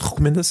 mas a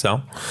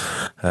recomendação.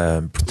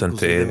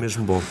 Portanto, É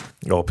mesmo bom.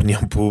 A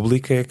opinião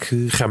pública é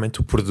que realmente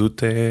o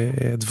produto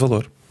é de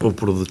valor. O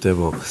produto é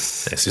bom.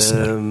 É, sim,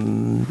 senhor.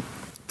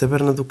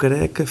 Taberna do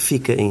Careca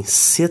fica em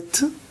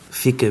Sete,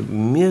 fica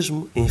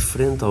mesmo em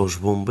frente aos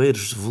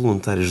bombeiros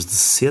voluntários de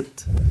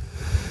Sete.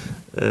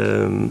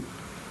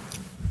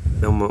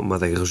 É uma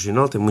adega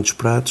regional, tem muitos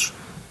pratos.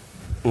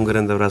 Um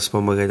grande abraço para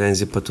o Magalhães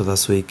e para toda a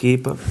sua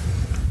equipa.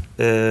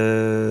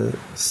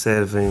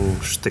 Servem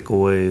os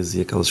takeaways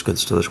e aquelas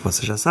coisas todas que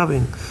vocês já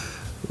sabem.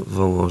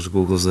 Vão aos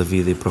Googles da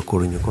vida e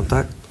procurem o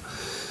contacto.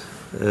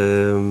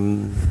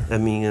 A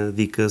minha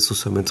dica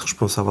socialmente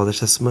responsável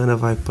desta semana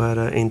vai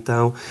para,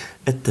 então,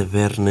 a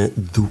Taberna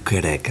do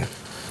Careca.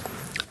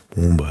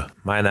 Pumba,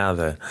 mais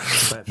nada.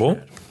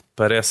 Bom,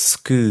 parece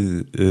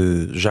que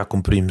já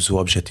cumprimos o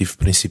objetivo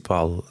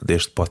principal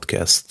deste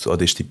podcast, ou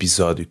deste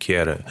episódio, que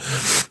era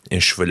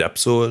enxovalhar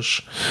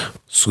pessoas.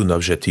 O segundo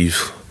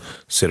objetivo,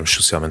 sermos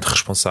socialmente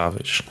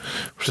responsáveis.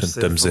 Portanto,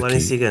 estamos falar aqui. em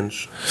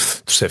ciganos.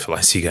 Terceiro, falar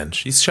em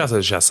ciganos. Isso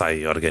já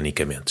sai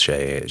organicamente,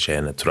 já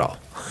é natural.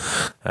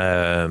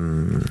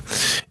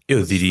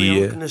 Eu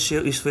diria.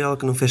 Isto foi algo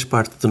que não fez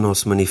parte do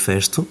nosso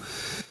manifesto.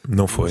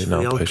 Não foi, não.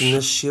 Foi algo Pois. que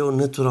nasceu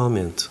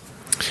naturalmente.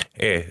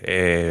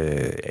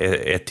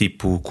 É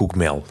tipo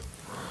cogumelo.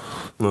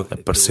 Okay.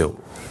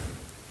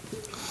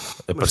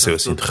 Apareceu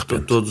assim de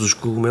repente. Todos os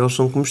cogumelos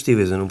são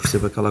comestíveis. Eu não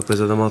percebo aquela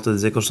coisa da malta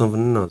dizer que eles são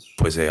venenosos.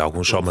 Pois é,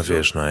 alguns só uma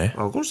vez, não é?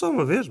 Alguns só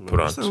uma vez, mas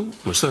Pronto.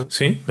 são.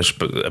 Sim, mas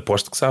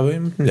aposto que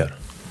sabem muito melhor.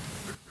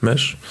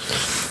 Mas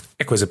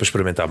é coisa para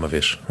experimentar uma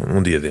vez,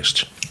 um dia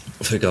destes.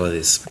 Foi o que ela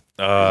disse.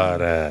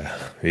 Ora,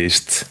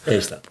 viste? Aí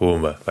está.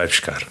 Pumba, vai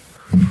buscar.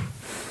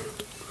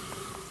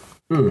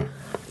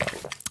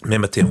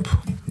 Mesmo a tempo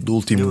do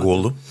último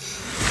golo.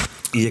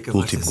 E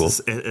acabaste Último gol.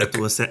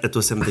 a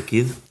tua Sam da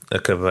Kid?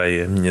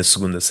 Acabei a minha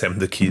segunda Sam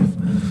da Kid.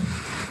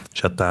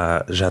 Já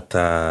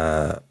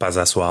está paz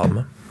à sua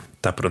alma.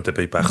 Está pronta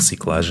para ir para a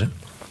reciclagem.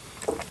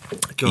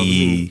 Que ao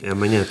domingo. É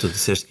amanhã, tu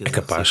disseste que ia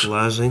capaz.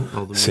 reciclagem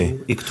ao domingo. Sim.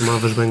 E que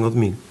tomavas banho ao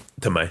domingo.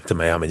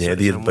 Também amanhã é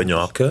dia de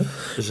banhoca.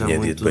 Já É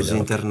dia de muitos banhoca.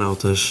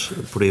 internautas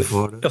por aí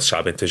fora Eles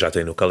sabem, já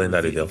têm no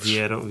calendário deles.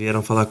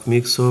 vieram falar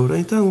comigo sobre,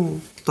 então,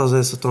 estás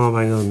essa toma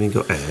banho ao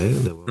domingo.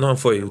 Ainda bom. Não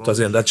foi, o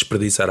Tozé andar a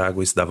desperdiçar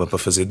água, isso dava para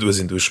fazer 2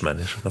 em 2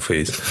 semanas. Não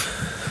foi isso?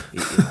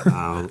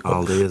 Há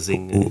aldeias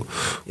em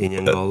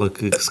Angola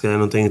que se calhar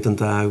não têm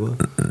tanta água.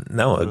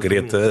 Não, a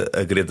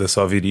Greta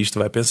só ouvir isto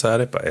vai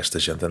pensar, epá, esta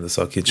gente anda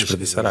só aqui a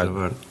desperdiçar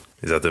água.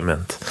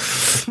 Exatamente.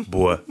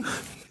 Boa.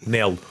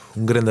 Nelo,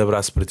 um grande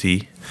abraço para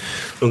ti.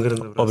 Um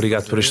grande abraço.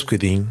 Obrigado por este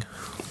bocadinho.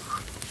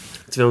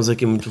 Estivemos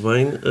aqui muito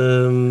bem.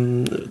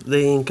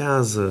 Deem em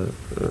casa,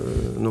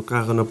 no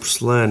carro, na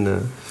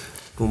porcelana,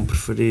 como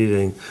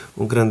preferirem.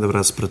 Um grande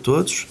abraço para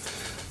todos.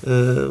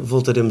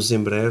 Voltaremos em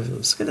breve.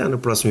 Se calhar no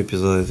próximo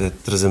episódio até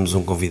trazemos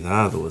um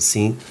convidado ou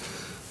assim,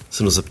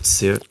 se nos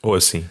apetecer. Ou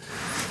assim.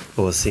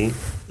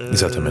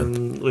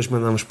 Exatamente. Hoje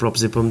mandamos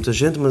props aí para muita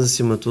gente, mas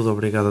acima de tudo,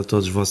 obrigado a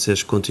todos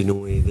vocês que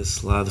continuem aí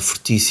desse lado,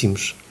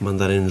 fortíssimos,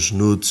 mandarem-nos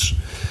nudes.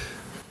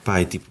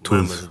 Pai, tipo,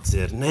 mamas a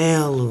dizer: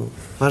 Nelo,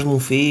 faz-me um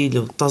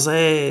filho,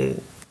 Tozé,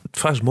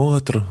 Faz-me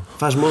outro.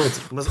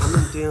 mas ao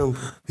mesmo tempo.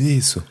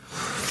 Isso.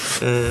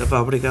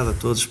 Obrigado a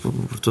todos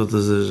por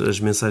todas as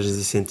mensagens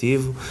de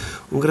incentivo.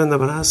 Um grande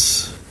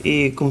abraço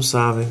e, como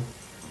sabem,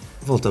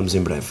 voltamos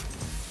em breve.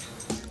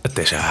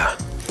 Até já.